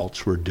what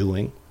adults were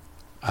doing.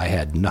 I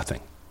had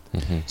nothing.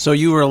 So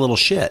you were a little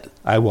shit.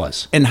 I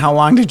was. And how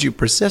long did you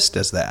persist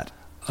as that?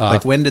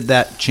 Like, when did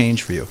that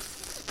change for you?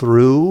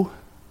 Through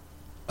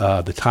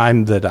the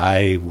time that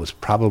I was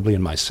probably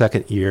in my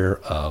second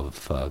year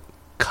of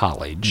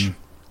college.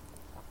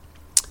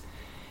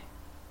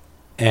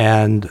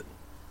 And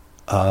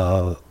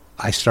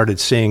I started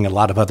seeing a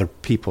lot of other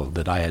people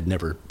that I had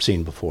never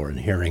seen before and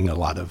hearing a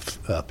lot of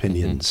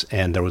opinions.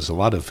 And there was a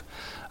lot of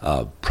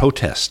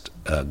protest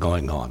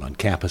going on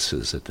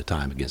campuses at the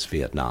time against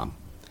Vietnam.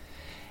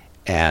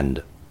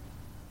 And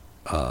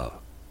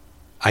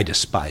I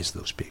despised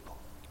those people.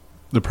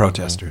 The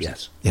protesters.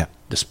 Yes. Yeah.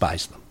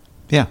 Despised them.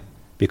 Yeah.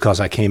 Because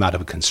I came out of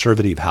a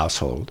conservative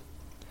household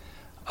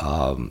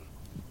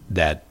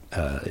that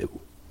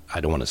I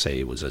don't want to say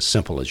it was as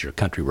simple as your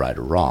country right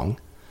or wrong,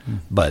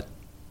 but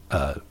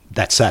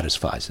that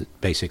satisfies it,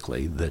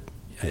 basically, that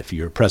if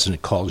your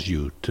president calls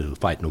you to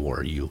fight in a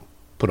war, you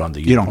put on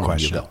the uniform. You don't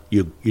question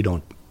it. You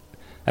don't.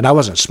 And I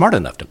wasn't smart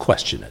enough to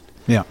question it.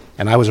 Yeah.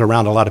 And I was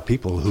around a lot of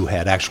people who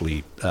had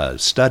actually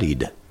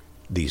studied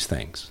these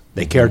things.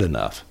 They cared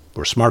enough,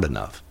 were smart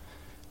enough,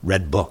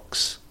 read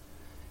books,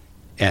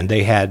 and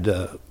they had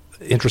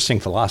interesting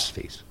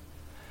philosophies.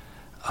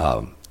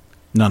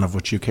 None of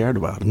which you cared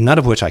about. None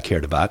of which I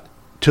cared about,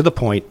 to the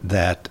point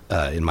that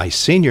in my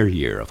senior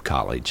year of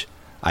college,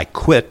 I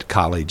quit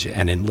college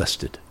and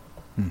enlisted.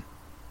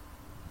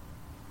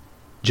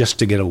 Just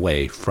to get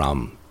away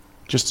from...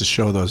 Just to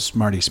show those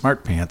smarty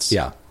smart pants.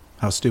 Yeah.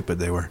 How stupid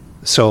they were.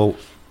 So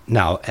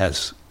now,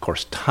 as, of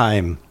course,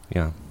 time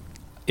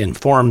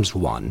informs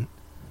one,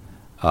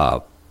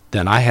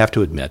 then I have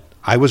to admit,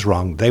 I was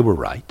wrong, they were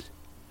right.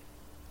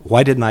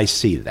 Why didn't I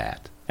see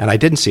that? And I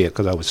didn't see it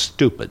because I was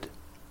stupid.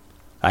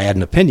 I had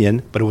an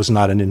opinion, but it was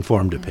not an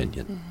informed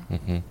opinion.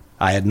 Mm-hmm.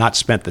 I had not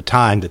spent the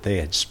time that they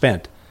had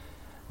spent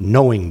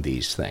knowing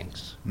these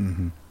things,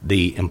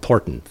 the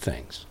important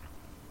things.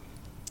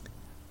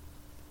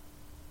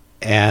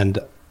 And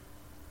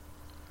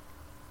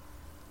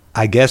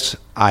I guess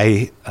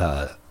I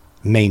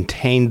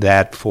maintained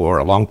that for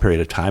a long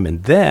period of time,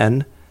 and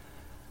then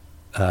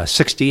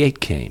 68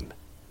 came,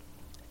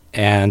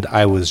 and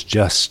I was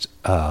just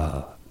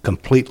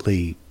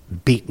completely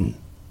beaten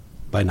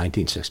by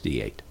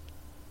 1968.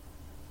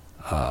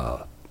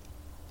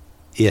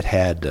 It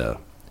had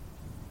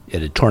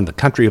torn the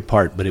country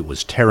apart, but it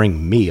was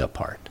tearing me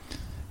apart.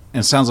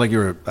 And it sounds like you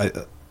were,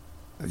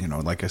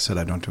 like I said,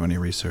 I don't do any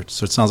research.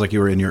 So it sounds like you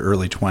were in your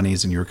early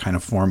 20s and you were kind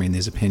of forming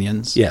these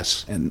opinions.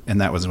 Yes. And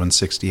that was when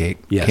 68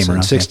 yes, came around.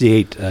 and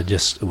 68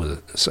 just was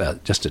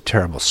just a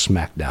terrible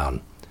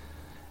smackdown.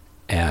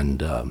 And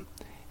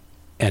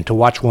to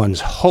watch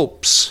one's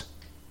hopes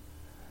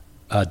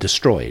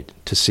destroyed,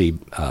 to see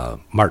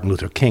Martin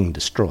Luther King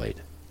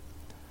destroyed,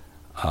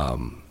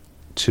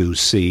 to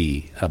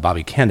see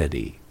Bobby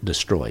Kennedy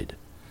destroyed,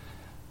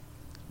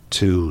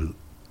 to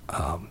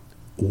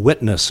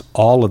witness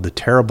all of the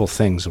terrible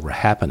things that were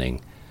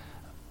happening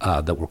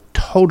that were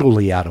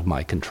totally out of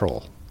my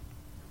control.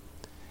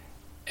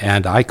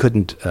 And I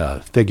couldn't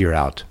figure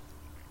out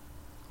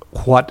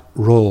what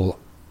role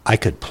I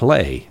could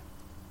play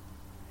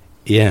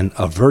in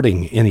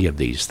averting any of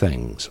these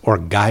things or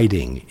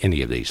guiding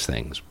any of these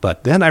things.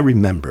 But then I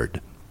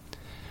remembered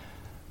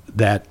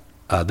that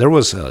there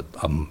was a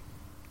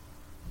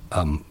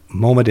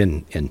moment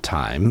in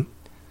time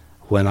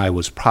when I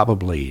was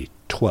probably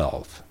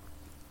 12.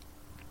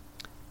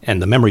 And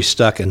the memory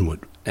stuck and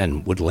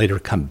would later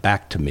come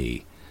back to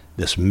me,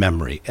 this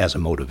memory, as a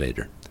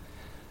motivator.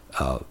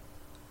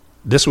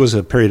 This was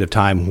a period of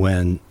time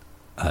when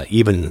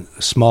even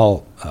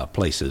small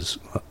places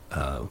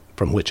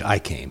from which I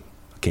came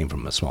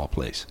from a small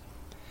place,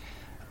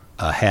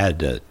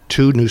 had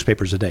 2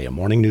 newspapers a day, a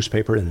morning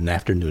newspaper and an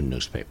afternoon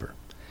newspaper.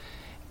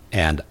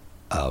 And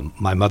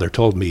my mother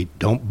told me,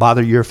 don't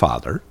bother your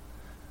father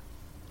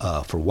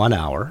for 1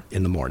 hour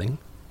in the morning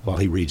while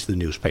he reads the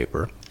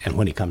newspaper. And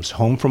when he comes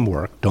home from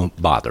work,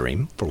 don't bother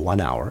him for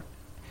 1 hour.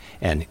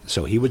 And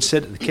so he would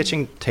sit at the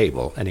kitchen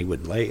table and he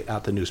would lay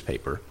out the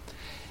newspaper.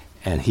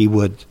 And he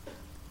would,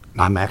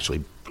 I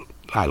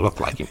look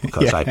like him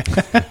because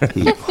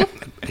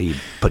he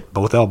put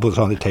both elbows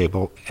on the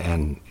table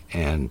and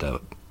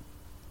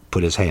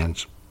put his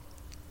hands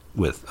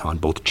on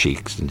both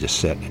cheeks and just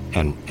sit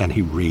and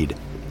he read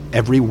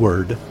every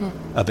word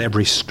of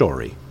every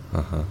story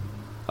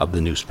of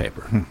the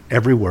newspaper.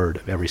 Every word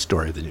of every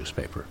story of the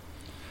newspaper.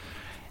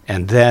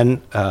 And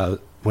then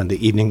when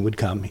the evening would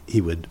come,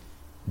 he would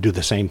do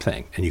the same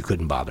thing, and you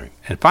couldn't bother him.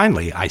 And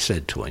finally, I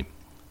said to him,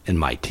 in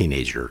my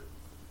teenager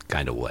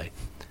kind of way,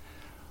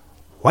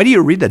 "Why do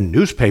you read the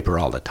newspaper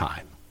all the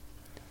time?"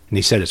 And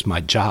he said, "It's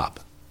my job."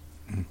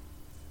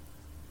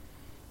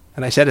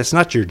 And I said, "It's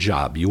not your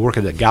job. You work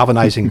at a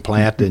galvanizing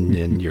plant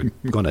and you're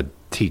going to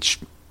teach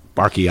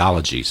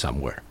archaeology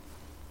somewhere."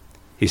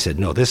 He said,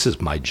 "No, this is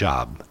my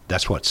job.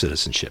 That's what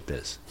citizenship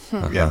is."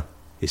 Yeah.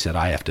 He said,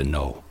 "I have to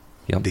know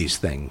these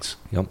things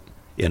Yep.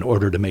 in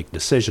order to make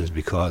decisions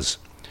because,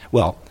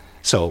 well,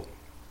 so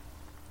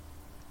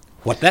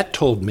what that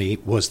told me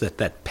was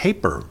that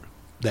paper,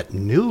 that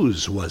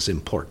news was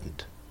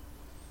important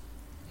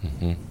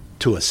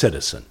to a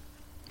citizen."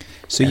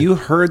 So you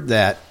heard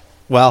that.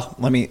 Well,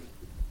 let me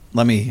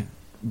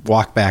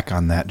walk back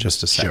on that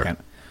just a second.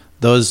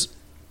 Sure.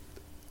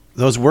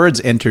 Those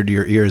words entered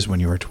your ears when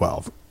you were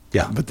 12.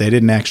 Yeah. But they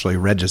didn't actually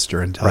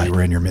register until you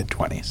were in your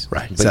mid-20s.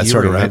 Right. But you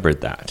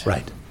remembered that.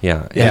 Right.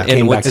 Yeah. Yeah.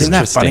 And what's Isn't that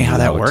interesting, funny how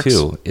that works?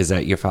 too, is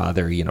that your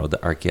father, the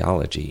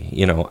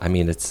archaeology, I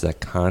mean, it's a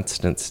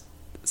constant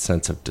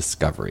sense of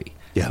discovery,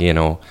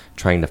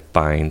 trying to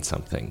find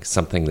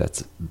something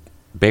that's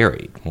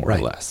buried, more or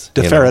less.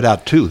 To ferret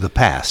out, too, the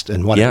past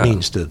and what it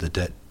means to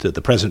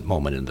the present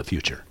moment and the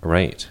future.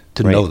 Right.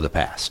 To know the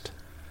past.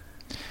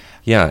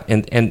 Yeah.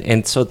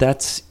 And so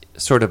that's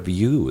sort of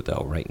you,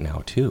 though, right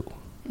now, too.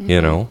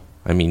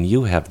 I mean,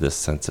 you have this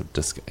sense of,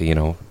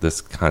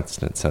 this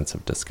constant sense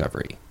of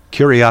discovery.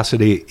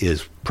 Curiosity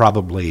is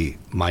probably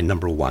my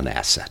number one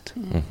asset.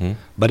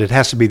 But it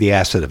has to be the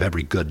asset of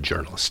every good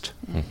journalist.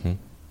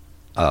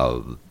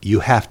 You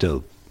have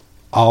to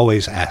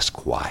always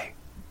ask why.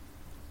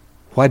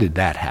 Why did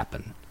that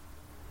happen?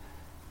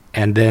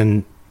 And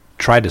then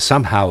try to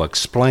somehow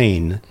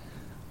explain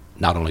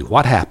not only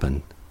what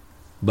happened,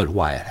 but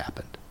why it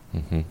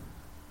happened.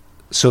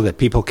 So that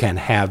people can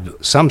have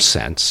some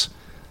sense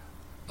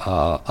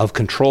of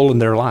control in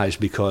their lives,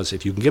 because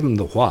if you can give them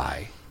the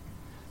why,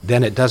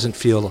 then it doesn't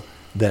feel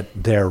that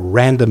they're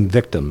random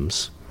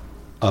victims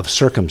of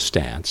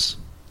circumstance,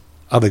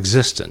 of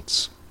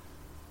existence.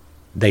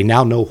 They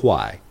now know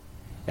why.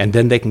 And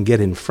then they can get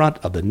in front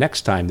of the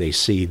next time they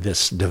see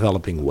this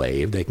developing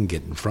wave, they can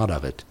get in front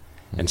of it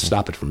and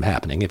stop it from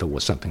happening if it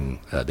was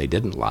something they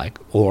didn't like,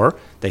 or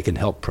they can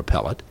help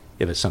propel it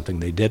if it's something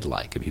they did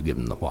like, if you give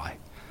them the why.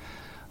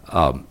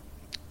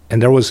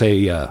 And there was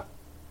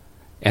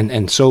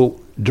and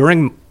so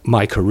during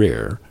my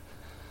career,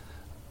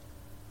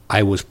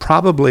 I was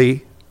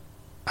probably,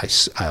 I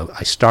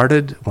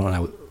started when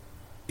I was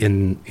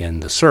in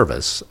the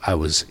service. I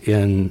was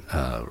in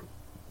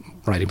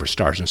writing for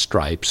Stars and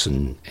Stripes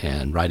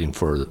and writing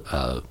for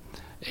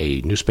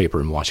a newspaper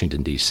in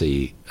Washington,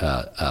 D.C.,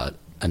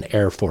 an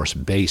Air Force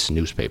base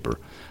newspaper,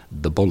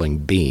 the Bowling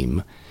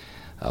Beam,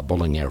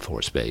 Bowling Air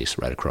Force Base,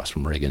 right across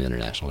from Reagan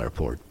International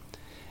Airport.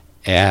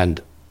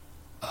 And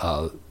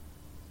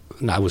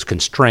I was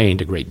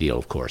constrained a great deal,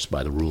 of course,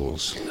 by the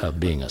rules of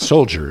being a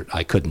soldier.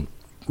 I couldn't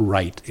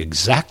write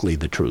exactly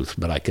the truth,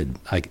 but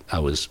I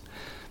was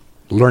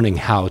learning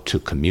how to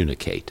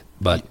communicate.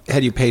 But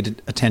had you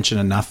paid attention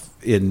enough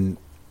in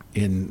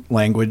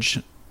language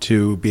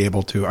to be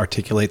able to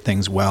articulate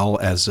things well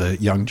as a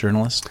young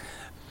journalist?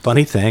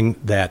 Funny thing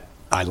that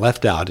I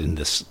left out in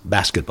this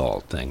basketball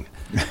thing,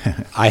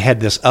 I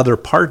had this other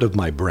part of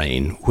my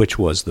brain, which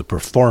was the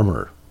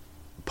performer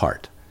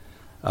part,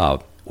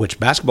 which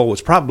basketball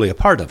was probably a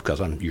part of, because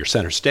on your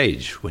center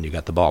stage, when you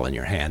got the ball in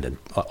your hand and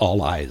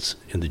all eyes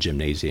in the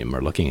gymnasium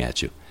are looking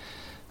at you.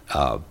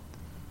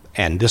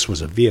 And this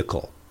was a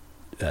vehicle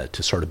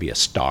to sort of be a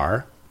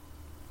star,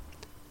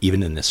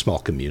 even in this small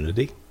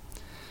community,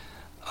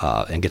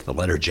 and get the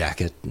letter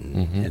jacket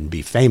and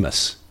be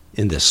famous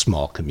in this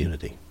small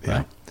community.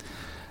 Yeah.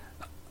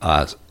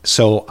 Right?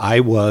 So I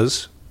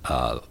was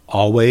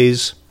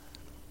always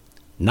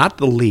not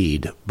the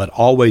lead, but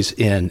always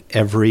in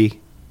every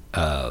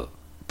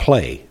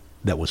play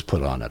that was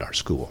put on at our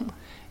school.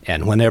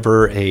 And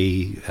whenever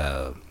a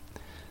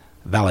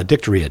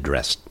valedictory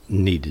address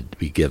needed to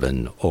be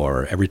given,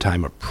 or every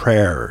time a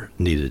prayer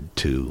needed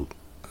to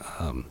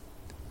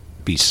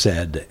be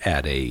said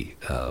at an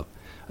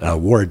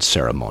award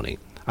ceremony,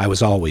 I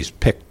was always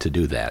picked to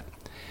do that.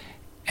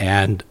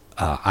 And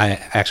I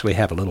actually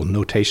have a little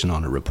notation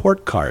on a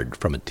report card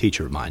from a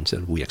teacher of mine,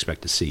 said, "We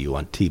expect to see you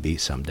on TV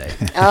someday."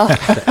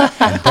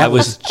 I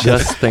was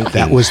just thinking.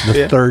 That was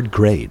the third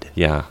grade.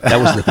 Yeah. That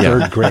was the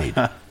third grade.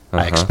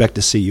 I expect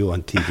to see you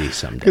on TV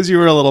someday. Because you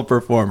were a little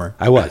performer.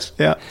 I was.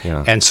 Yeah.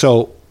 Yeah. And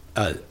so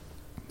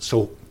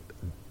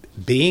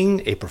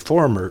being a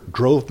performer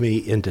drove me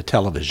into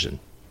television.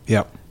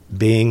 Yep.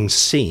 Being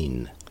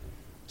seen.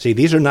 See,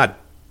 these are not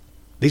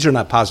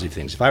positive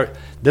things.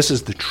 This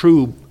is the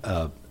true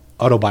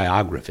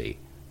autobiography,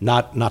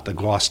 not the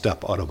glossed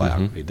up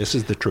autobiography. This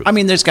is the truth. I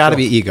mean, there's got to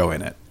be ego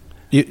in it.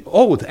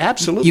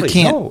 Absolutely. You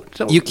can't.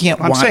 No. You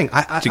can't. I'm want saying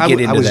to get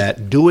into I was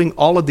that. doing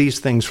all of these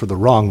things for the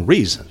wrong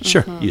reason.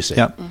 Sure. You see.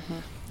 Yep.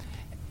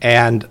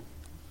 And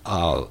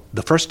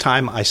the first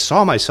time I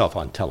saw myself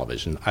on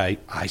television,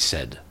 I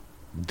said,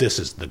 "This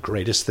is the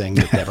greatest thing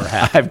that ever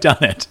happened." I've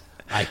done it.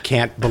 I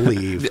can't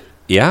believe.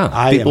 Yeah.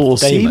 I People am will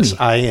see famous. me.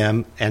 I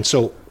am, and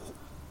so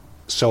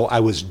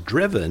I was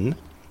driven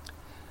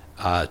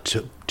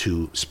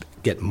to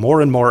get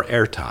more and more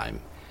airtime,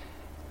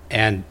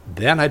 and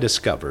then I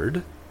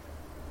discovered,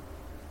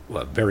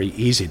 a very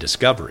easy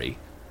discovery,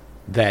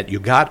 that you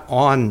got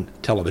on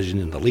television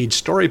in the lead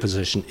story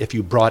position if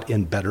you brought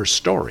in better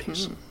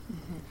stories.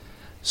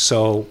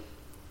 So,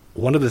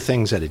 one of the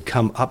things that had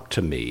come up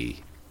to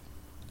me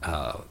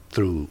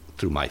through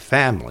my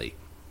family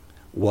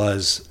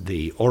was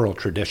the oral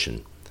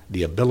tradition,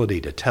 the ability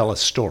to tell a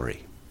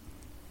story.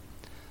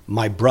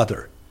 My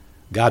brother,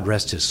 God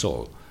rest his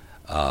soul,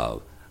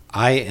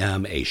 I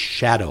am a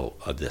shadow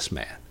of this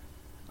man.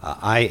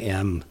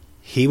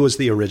 He was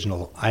the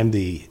original, I'm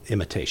the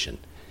imitation.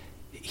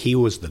 He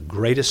was the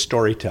greatest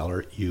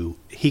storyteller.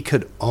 He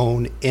could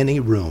own any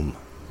room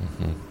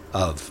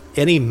of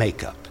any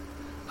makeup,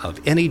 of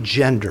any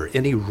gender,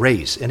 any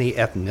race, any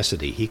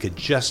ethnicity. He could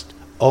just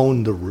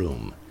own the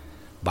room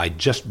by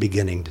just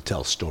beginning to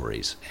tell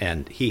stories.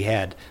 And he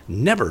had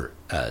never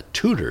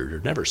tutored or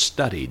never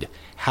studied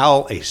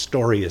how a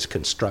story is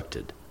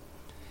constructed.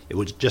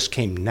 It just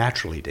came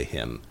naturally to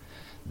him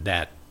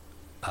that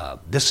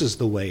this is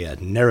the way a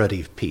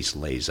narrative piece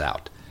lays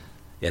out.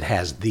 It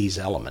has these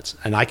elements.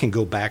 And I can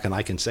go back and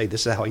I can say,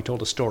 this is how he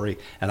told a story,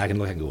 and I can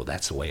look and go, well,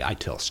 that's the way I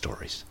tell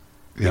stories.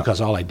 Yeah.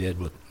 Because all I did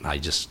was, I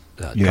just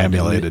You tried to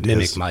emulated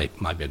mimic his.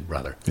 my big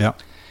brother. Yeah.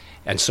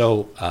 And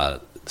so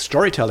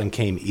storytelling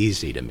came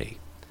easy to me.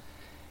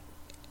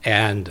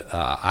 And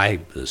I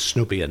was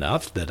snoopy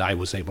enough that I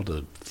was able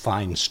to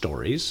find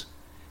stories,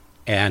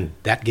 and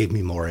that gave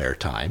me more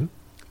airtime,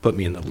 put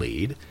me in the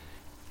lead.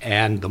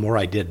 And the more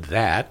I did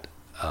that,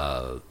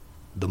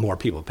 the more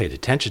people paid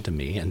attention to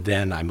me, and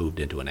then I moved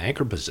into an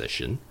anchor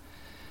position.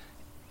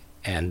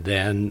 And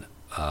then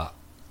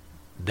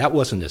that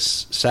wasn't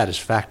as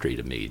satisfactory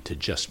to me to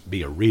just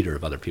be a reader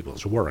of other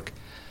people's work.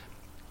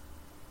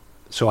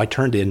 So I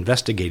turned to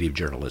investigative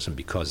journalism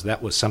because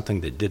that was something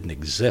that didn't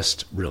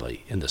exist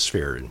really in the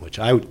sphere in which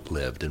I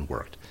lived and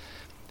worked.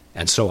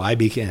 And so I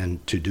began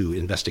to do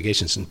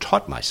investigations and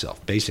taught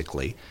myself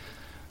basically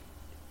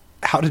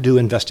how to do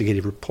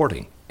investigative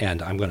reporting.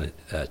 And I'm going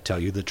to tell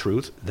you the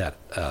truth that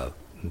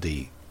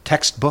the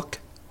textbook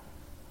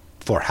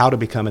for how to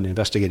become an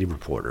investigative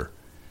reporter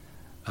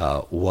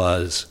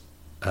was,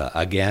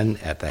 again,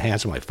 at the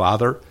hands of my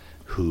father,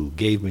 who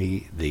gave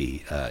me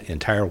the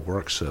entire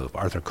works of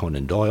Arthur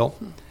Conan Doyle.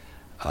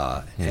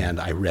 And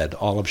I read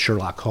all of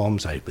Sherlock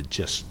Holmes. I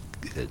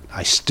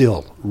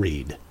still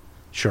read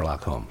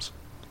Sherlock Holmes.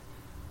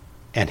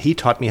 And he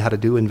taught me how to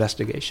do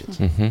investigations.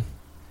 Mm-hmm.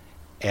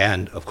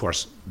 And, of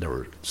course, there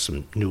were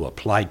some new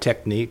applied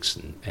techniques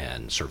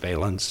and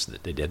surveillance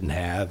that they didn't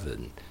have.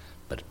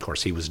 But, of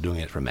course, he was doing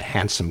it from a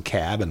hansom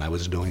cab, and I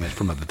was doing it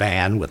from a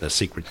van with a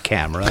secret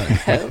camera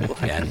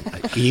and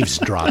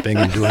eavesdropping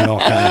and doing all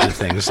kinds of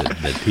things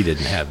that he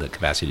didn't have the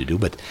capacity to do.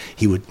 But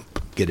he would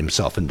get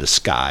himself in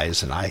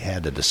disguise, and I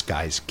had a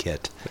disguise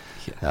kit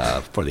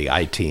for the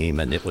I-team.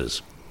 And it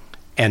was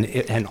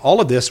and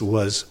all of this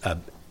was a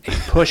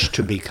push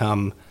to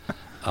become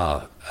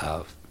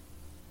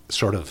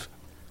sort of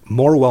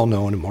more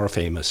well-known and more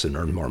famous and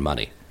earn more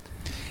money.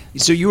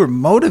 So you were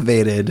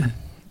motivated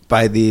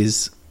by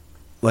these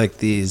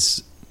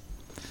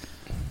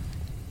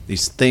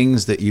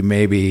things that you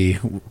maybe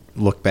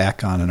look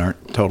back on and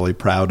aren't totally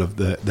proud of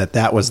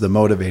that was the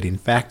motivating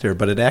factor,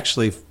 but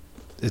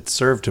it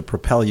served to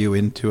propel you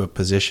into a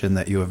position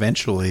that you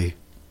eventually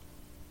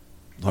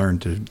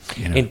learned to,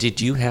 And did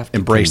you have to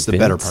embrace the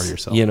better convince, part of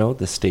yourself?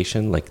 The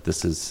station,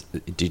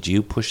 did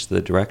you push the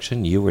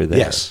direction? You were there.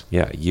 Yes.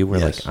 Yeah, you were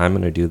Yes. like, I'm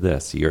going to do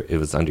this. It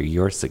was under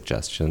your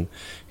suggestion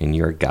and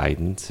your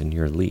guidance and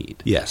your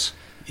lead. Yes.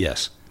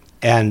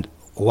 And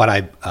what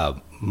I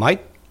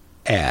might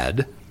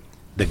add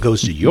that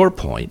goes to your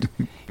point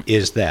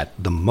is that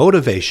the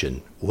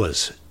motivation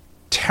was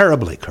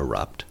terribly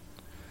corrupt,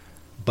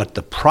 but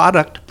the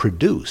product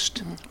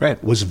produced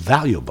was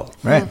valuable.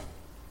 Right.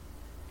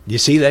 You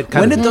see that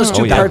kind When of did those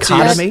two parts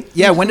dichotomy?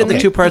 when did the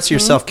Okay. two parts of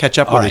yourself catch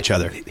up All with right, each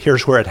other?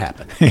 Here's where it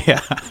happened. Yeah.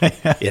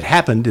 It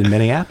happened in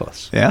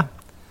Minneapolis. Yeah.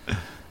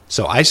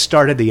 So I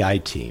started the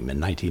I-team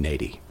in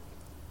 1980.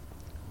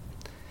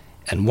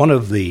 And one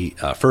of the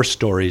first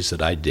stories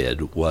that I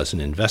did was an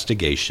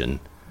investigation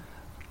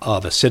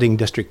of a sitting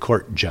district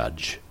court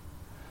judge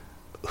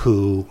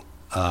who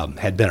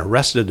had been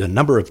arrested a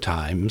number of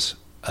times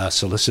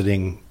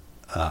soliciting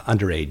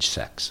underage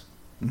sex.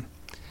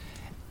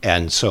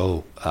 And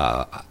so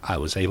I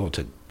was able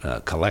to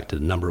collect a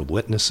number of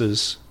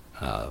witnesses,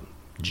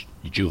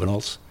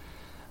 juveniles,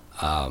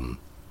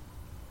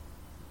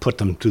 put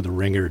them through the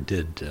ringer,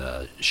 did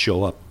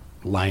show up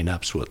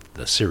lineups with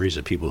a series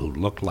of people who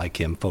looked like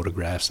him,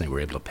 photographs, and they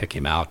were able to pick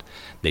him out.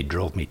 They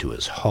drove me to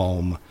his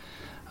home.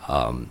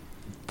 I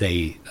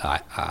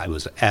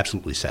was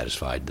absolutely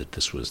satisfied that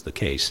this was the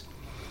case.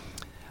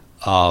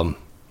 And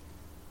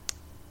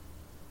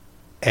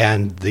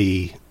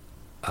the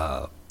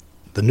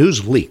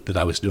news leaked that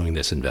I was doing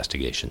this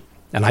investigation,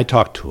 and I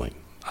talked to him.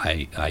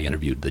 I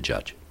interviewed the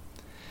judge,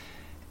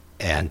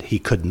 and he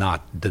could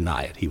not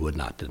deny it. He would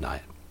not deny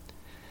it.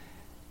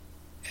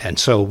 And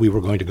so we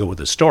were going to go with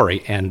the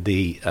story, and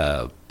the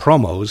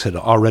promos had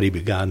already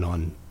begun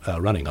on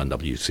running on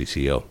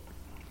WCCO.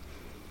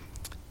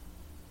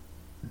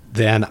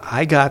 Then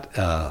I got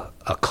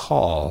a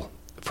call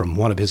from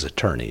one of his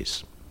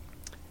attorneys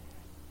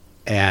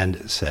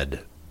and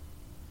said,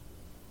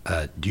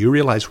 do you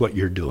realize what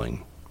you're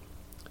doing?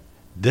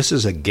 This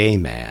is a gay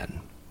man,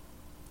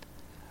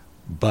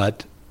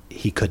 but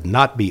he could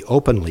not be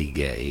openly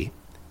gay,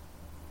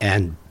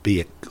 and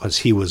because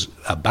he was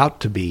about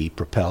to be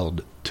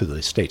propelled to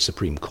the state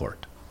Supreme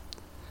Court.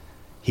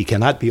 He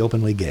cannot be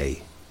openly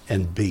gay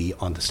and be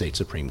on the state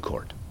Supreme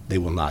Court. They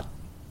will not,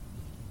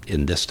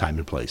 in this time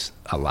and place,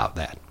 allow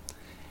that.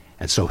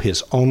 And so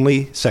his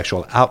only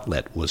sexual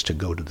outlet was to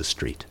go to the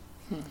street.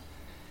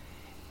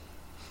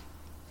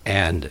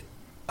 And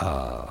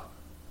I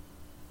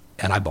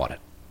bought it.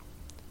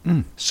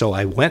 So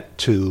I went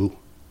to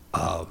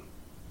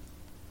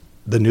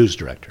the news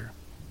director,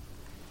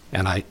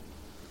 and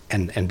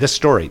this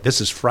story, this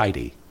is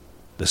Friday.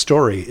 The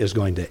story is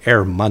going to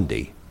air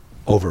Monday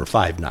over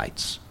 5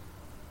 nights.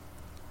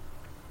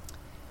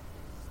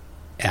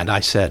 And I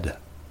said,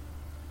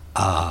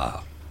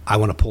 I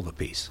want to pull the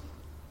piece.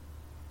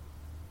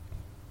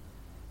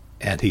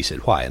 And he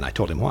said, why? And I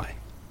told him why.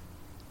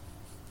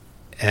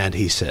 And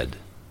he said,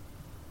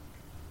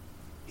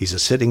 he's a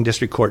sitting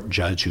district court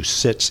judge who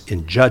sits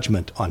in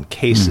judgment on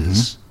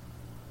cases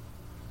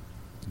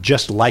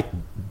just like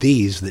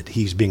these that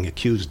he's being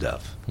accused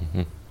of.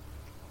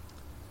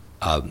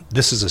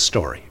 This is a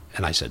story.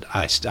 And I said,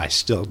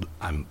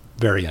 I'm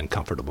very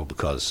uncomfortable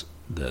because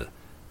the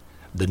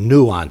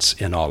nuance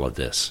in all of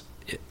this,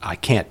 I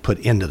can't put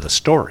into the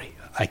story.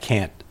 I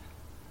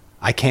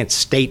can't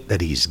state that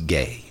he's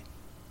gay.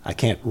 I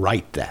can't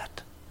write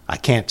that. I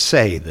can't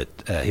say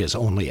that his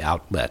only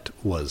outlet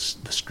was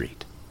the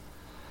street.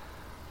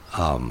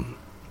 And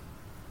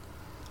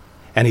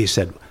he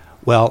said,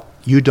 well,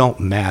 you don't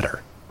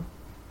matter.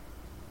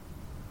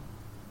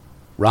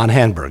 Ron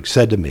Hanberg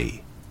said to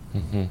me,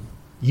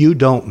 you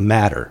don't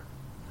matter.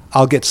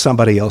 I'll get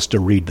somebody else to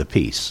read the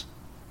piece.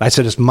 I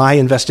said, it's my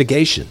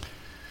investigation.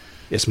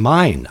 It's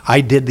mine. I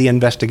did the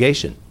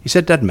investigation. He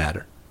said, doesn't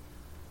matter.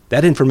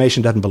 That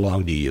information doesn't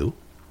belong to you.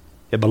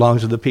 It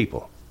belongs to the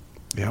people.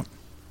 Yep.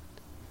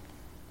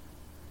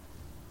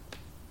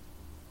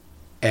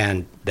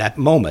 And that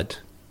moment,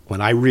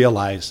 when I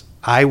realized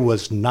I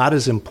was not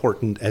as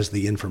important as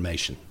the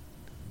information,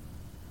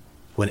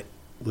 when it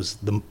was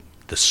the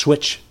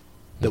switch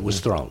that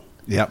was thrown.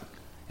 Yep.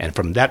 And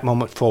from that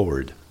moment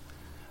forward,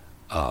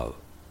 I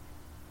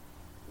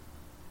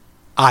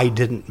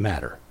didn't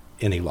matter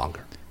any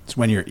longer. It's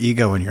when your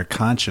ego and your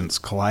conscience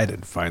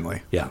collided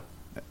finally. Yeah.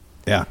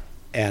 Yeah.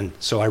 And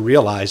so I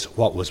realized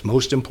what was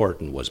most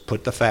important was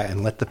put the fact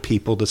and let the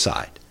people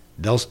decide.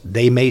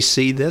 They may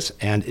see this,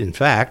 and in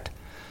fact,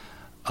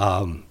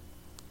 I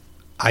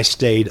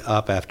stayed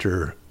up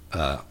after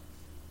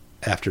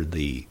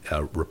the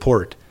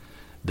report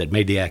that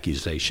made the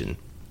accusation,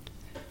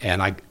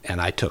 and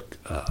I took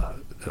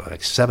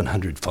like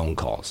 700 phone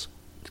calls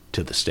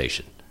to the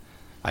station.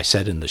 I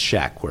sat in the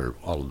shack where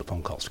all of the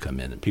phone calls come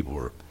in, and people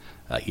were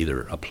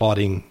either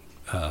applauding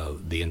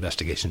the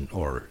investigation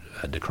or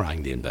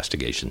decrying the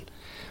investigation.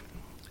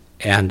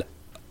 And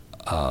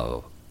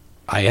I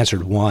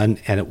answered one,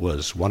 and it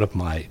was one of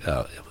my,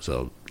 it was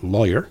a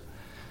lawyer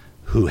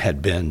who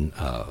had been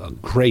a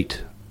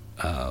great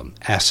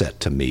asset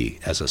to me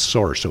as a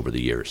source over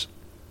the years.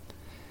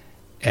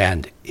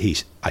 And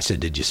I said,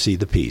 did you see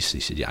the piece?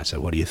 He said, yeah. I said,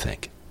 what do you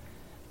think?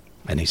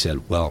 And he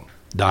said, well,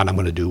 Don, I'm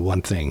going to do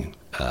one thing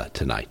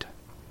tonight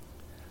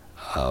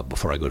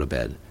before I go to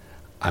bed.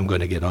 I'm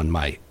going to get on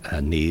my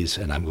knees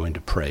and I'm going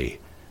to pray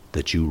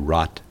that you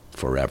rot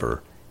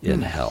forever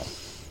in hell.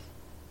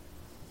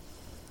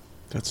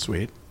 That's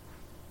sweet.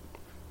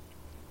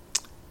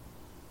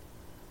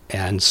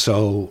 And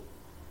so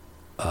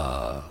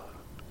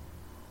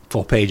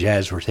full-page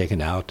ads were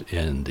taken out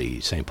in the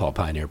St. Paul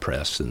Pioneer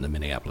Press and the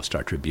Minneapolis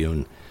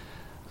Star-Tribune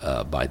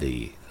by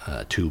the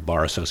 2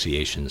 bar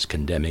associations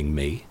condemning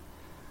me.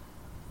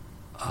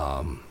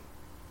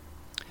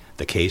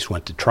 The case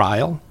went to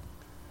trial.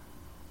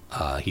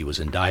 He was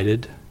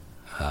indicted,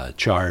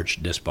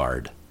 charged,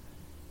 disbarred,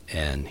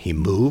 and he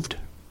moved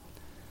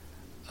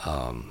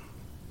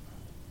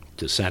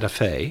to Santa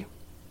Fe,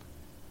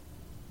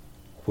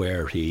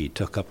 where he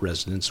took up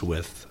residence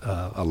with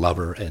a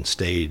lover and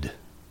stayed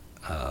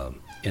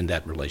in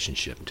that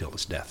relationship until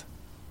his death.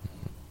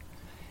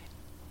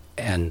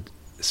 And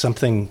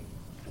something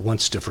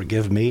wants to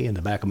forgive me in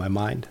the back of my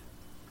mind,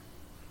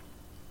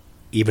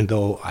 even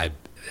though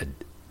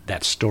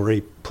that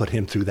story put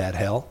him through that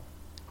hell.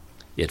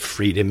 It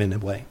freed him in a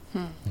way,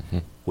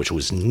 which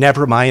was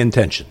never my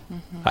intention.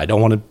 I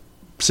don't want to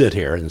sit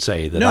here and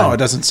say that. No, it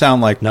doesn't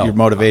sound like your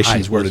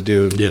motivations were to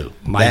do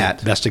My that.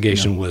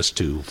 investigation was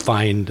to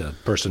find a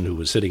person who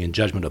was sitting in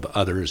judgment of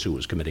others who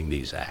was committing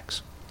these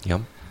acts.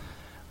 Yep.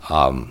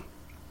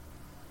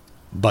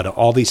 But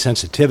all these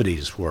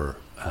sensitivities were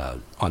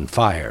on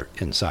fire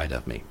inside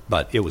of me.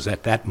 But it was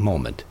at that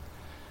moment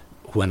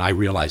when I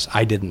realized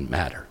I didn't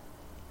matter.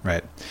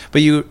 Right.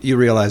 But you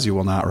realize you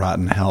will not rot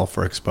in hell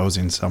for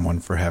exposing someone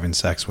for having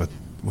sex with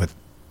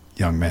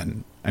young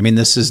men. I mean,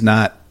 this is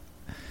not...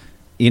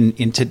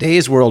 In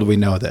today's world, we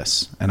know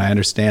this. And I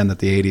understand that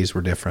the 80s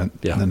were different.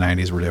 Yeah. The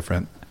 90s were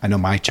different. I know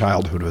my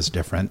childhood was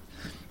different.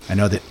 I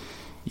know that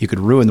you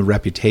could ruin the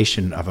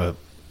reputation of a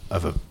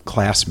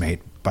classmate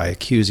by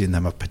accusing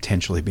them of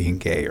potentially being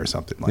gay or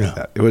something like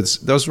that.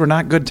 Those were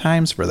not good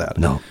times for that.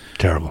 No,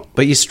 terrible.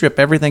 But you strip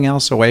everything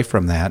else away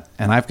from that,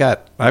 and I've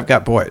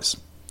got boys,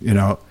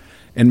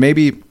 and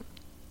maybe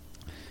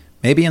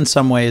in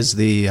some ways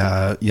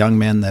the young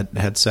men that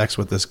had sex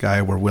with this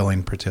guy were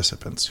willing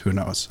participants. Who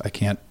knows? I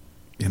can't.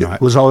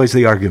 It was always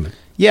the argument.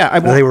 Yeah,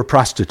 they were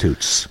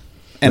prostitutes.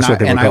 And That's what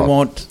they were I called.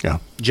 won't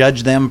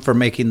judge them for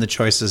making the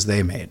choices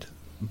they made.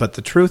 But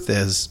the truth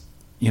is,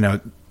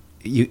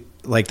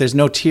 there's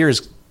no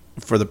tears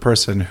for the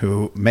person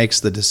who makes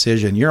the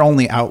decision. Your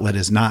only outlet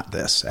is not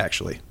this,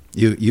 actually.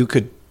 You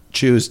could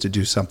choose to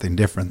do something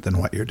different than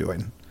what you're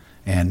doing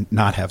and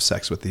not have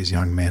sex with these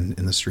young men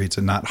in the streets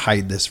and not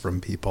hide this from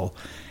people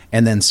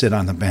and then sit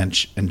on the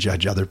bench and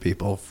judge other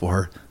people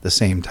for the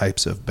same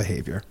types of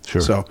behavior.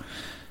 Sure. So,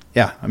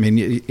 yeah, I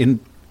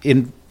mean,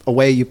 in a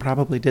way, you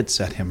probably did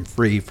set him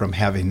free from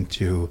having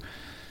to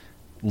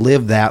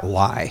live that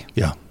lie.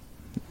 Yeah.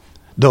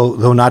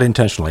 Though not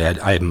intentionally.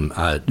 I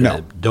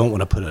No. don't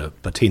want to put a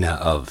patina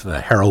of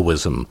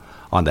heroism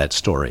on that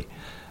story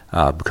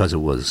because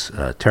it was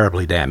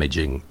terribly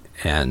damaging.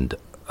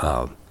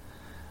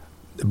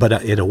 But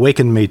it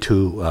awakened me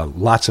to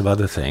lots of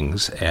other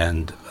things,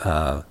 and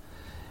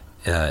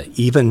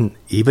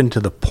even to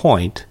the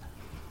point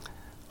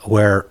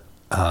where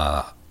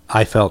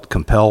I felt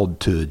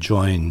compelled to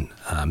join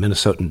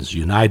Minnesotans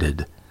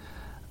United,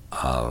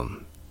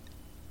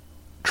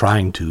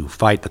 trying to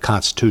fight the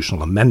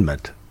constitutional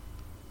amendment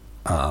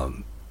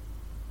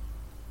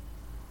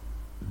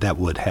that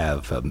would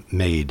have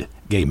made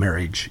gay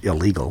marriage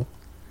illegal,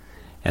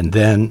 and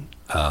then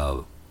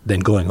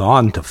going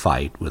on to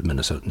fight with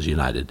Minnesotans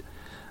United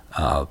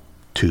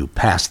to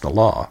pass the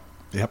law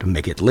to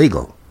make it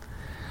legal.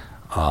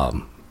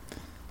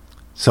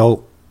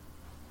 So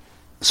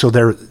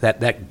there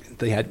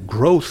that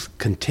growth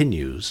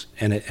continues,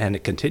 and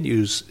it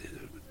continues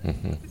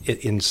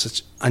in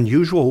such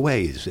unusual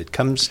ways. It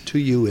comes to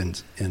you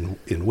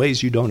in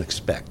ways you don't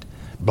expect,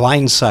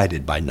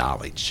 blindsided by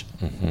knowledge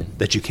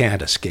that you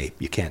can't escape,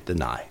 you can't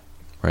deny.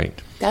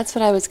 Right. That's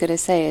what I was going to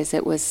say, is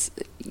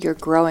you're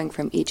growing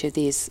from each of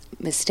these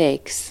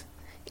mistakes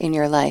in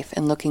your life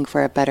and looking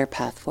for a better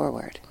path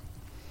forward.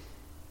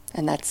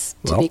 And that's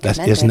to be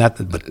commended. Isn't that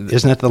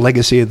the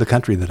legacy of the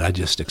country that I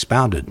just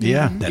expounded?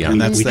 Yeah.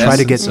 That we try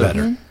to get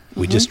better.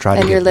 We just try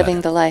to get better. And you're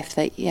living the life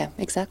that,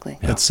 exactly.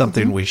 That's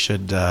something we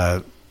should,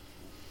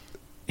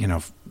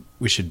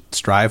 we should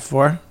strive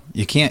for.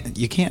 You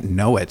can't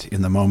know it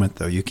in the moment,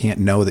 though. You can't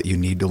know that you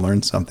need to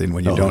learn something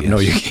when you don't know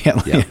you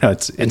can't. Yeah.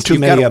 And too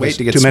many of us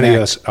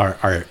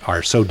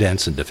are so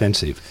dense and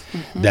defensive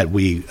that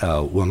we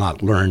will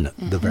not learn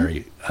the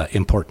very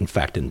important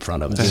fact in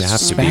front of us.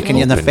 It's smacking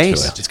you in the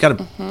face. It's got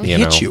to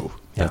hit you.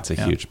 That's a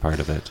huge part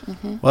of it.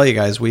 Well, you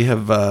guys, we've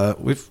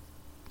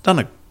done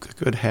a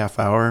good half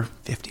hour,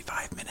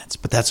 55 minutes,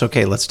 but that's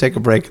okay. Let's take a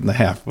break in the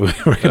half.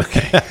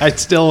 Okay.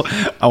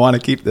 I want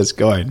to keep this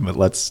going, but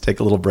let's take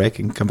a little break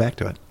and come back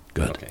to it.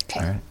 Good. Okay.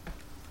 All right.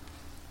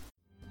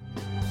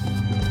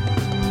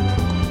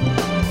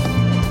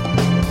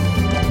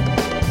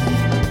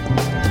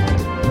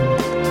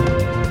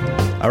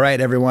 All right,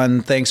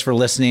 everyone. Thanks for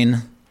listening.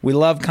 We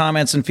love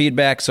comments and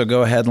feedback, so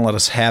go ahead and let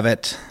us have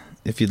it.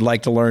 If you'd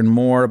like to learn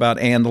more about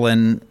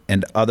Andelin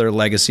and other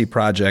legacy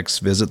projects,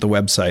 visit the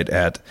website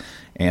at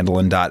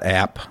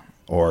andelin.app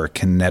or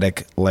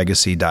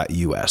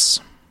kineticlegacy.us.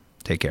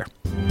 Take care.